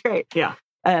Ball one. It was great. Yeah.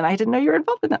 And I didn't know you were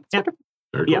involved in that. It's wonderful.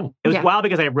 Very Yeah, cool. it was wild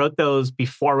because I wrote those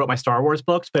before I wrote my Star Wars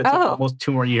books, but it took almost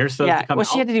 2 more years for those to come out.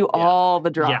 She had to do all the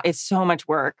drama. Yeah. It's so much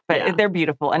work, but they're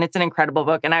beautiful and it's an incredible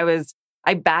book. And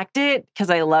I backed it because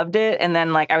I loved it, and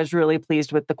then like I was really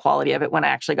pleased with the quality of it when I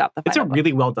actually got the final It's a book.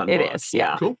 really well done book. It is,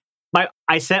 yeah. Cool.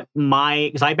 I sent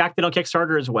because I backed it on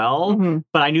Kickstarter as well,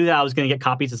 but I knew that I was going to get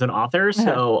copies as an author,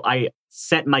 so I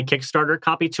sent my Kickstarter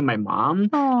copy to my mom,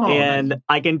 and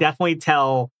I can definitely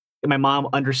tell my mom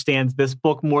understands this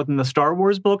book more than the Star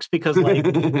Wars books because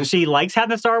like she likes having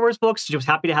the Star Wars books. She was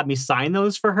happy to have me sign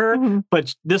those for her.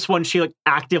 But this one, she like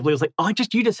actively was like, "Oh,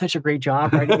 you did such a great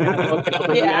job writing that book." And I was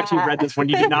like, "You actually read this one.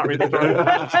 You did not read the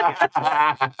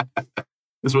Star Wars."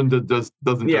 This one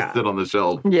doesn't just sit on the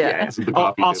shelf. Yeah.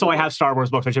 Also, I have Star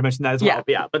Wars books. I should mention that as well.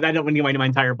 Yeah, but I don't need my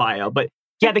entire bio. But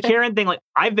yeah, the Karen thing, like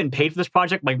I've been paid for this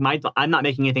project. Like I'm not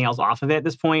making anything else off of it at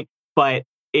this point. But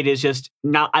it is just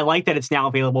now, I like that it's now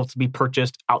available to be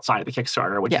purchased outside of the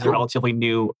Kickstarter, which is a relatively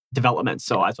new development.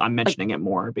 So I'm mentioning it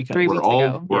more because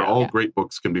where all great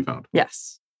books can be found.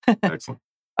 Yes. Excellent.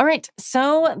 All right.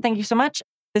 So thank you so much.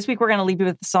 This week, we're going to leave you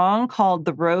with a song called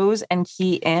The Rose and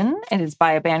Key Inn. It is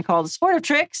by a band called Sportive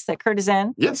Tricks that Kurt is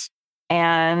in. Yes.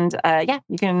 And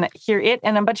you can hear it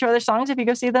and a bunch of other songs if you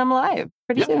go see them live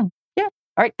pretty soon. Yeah.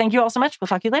 All right. Thank you all so much. We'll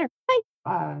talk to you later. Bye.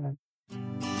 Bye.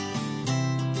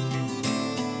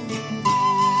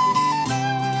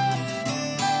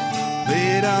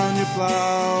 Lay down your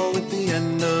plow at the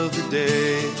end of the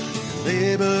day. Your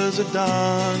labors are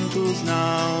done, tools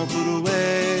now put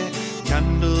away.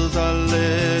 Candles are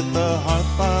lit, the hearth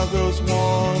fire grows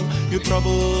warm. Your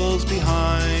troubles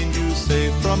behind you,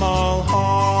 safe from all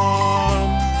harm.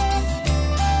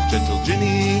 Gentle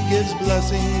Ginny gives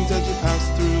blessings as you pass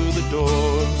through the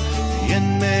door. The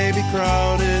inn may be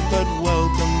crowded, but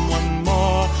welcome one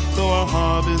more. Though our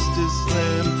harvest is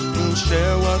slim, we'll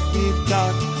share what we've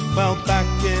got. While back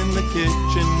in the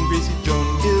kitchen, Greasy Joan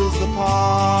fills the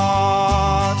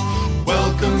pot.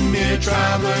 Welcome, mere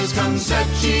travelers, come set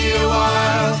ye a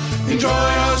while. Enjoy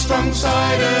our strong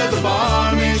cider, the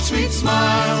barmaid's sweet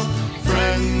smile.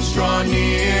 Friends, draw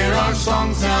near, our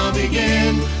songs now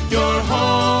begin. You're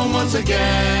home once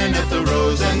again at the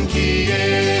Rose and Key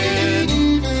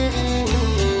Inn.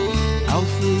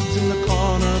 Alfred's in the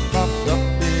corner, propped up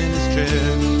in his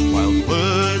chair. Wild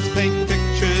words paint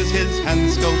pictures, his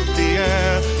hands sculpt the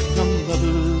air. Young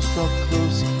lovers draw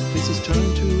close, faces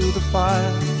turn to the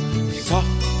fire.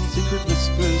 Soft, secret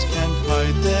whispers can't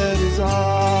hide their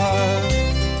desire.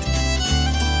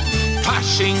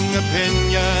 Clashing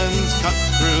opinions cut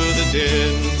through the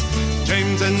din.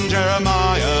 James and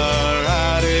Jeremiah are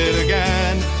at it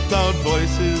again. Loud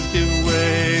voices give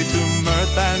way to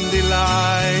mirth and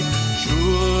delight.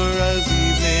 Sure as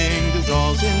evening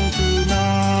dissolves into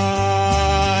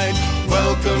night.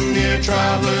 Welcome, dear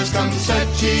travelers, come set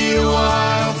ye a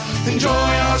while. Enjoy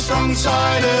our strong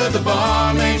cider, the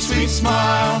barmaid's sweet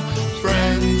smile.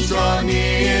 Friends, draw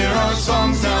near, our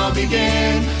songs now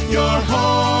begin. You're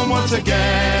home once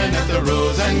again at the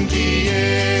Rose and Key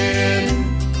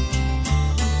Inn.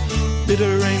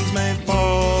 Bitter rains may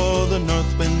fall, the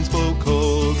north winds blow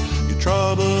cold. Your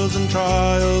troubles and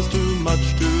trials, too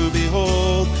much to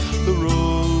behold. The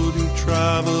road you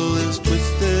travel is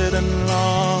twisted and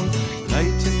long.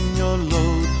 Lighten your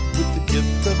load with the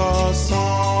gift of our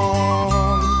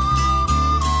song.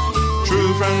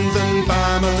 True friends and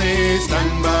family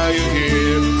stand by you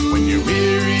here. When you're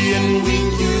weary and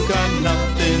weak, you've got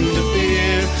nothing to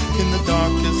fear. In the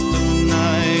darkest of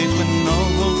night, when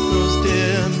all hope grows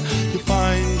dim, you'll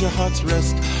find your heart's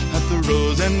rest at the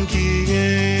Rose and Key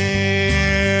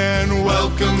Inn.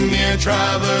 Welcome, dear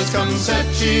travelers, come set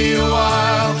ye a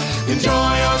while. Enjoy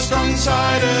our strong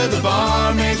cider, the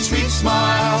barmaid's sweet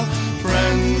smile.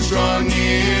 Friends, draw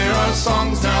near, our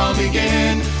songs now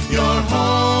begin. You're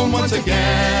home once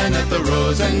again at the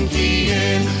Rose and Key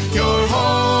Inn. You're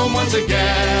home once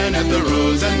again at the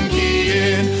Rose and Key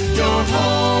Inn. You're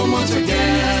home once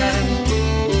again.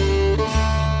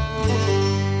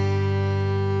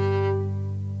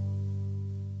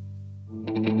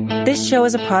 This show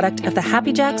is a product of the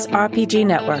Happy Jacks RPG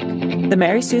Network. The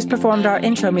Mary Sue's performed our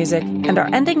intro music, and our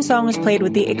ending song was played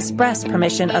with the express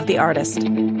permission of the artist.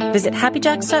 Visit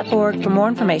happyjacks.org for more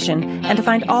information and to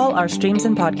find all our streams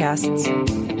and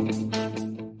podcasts.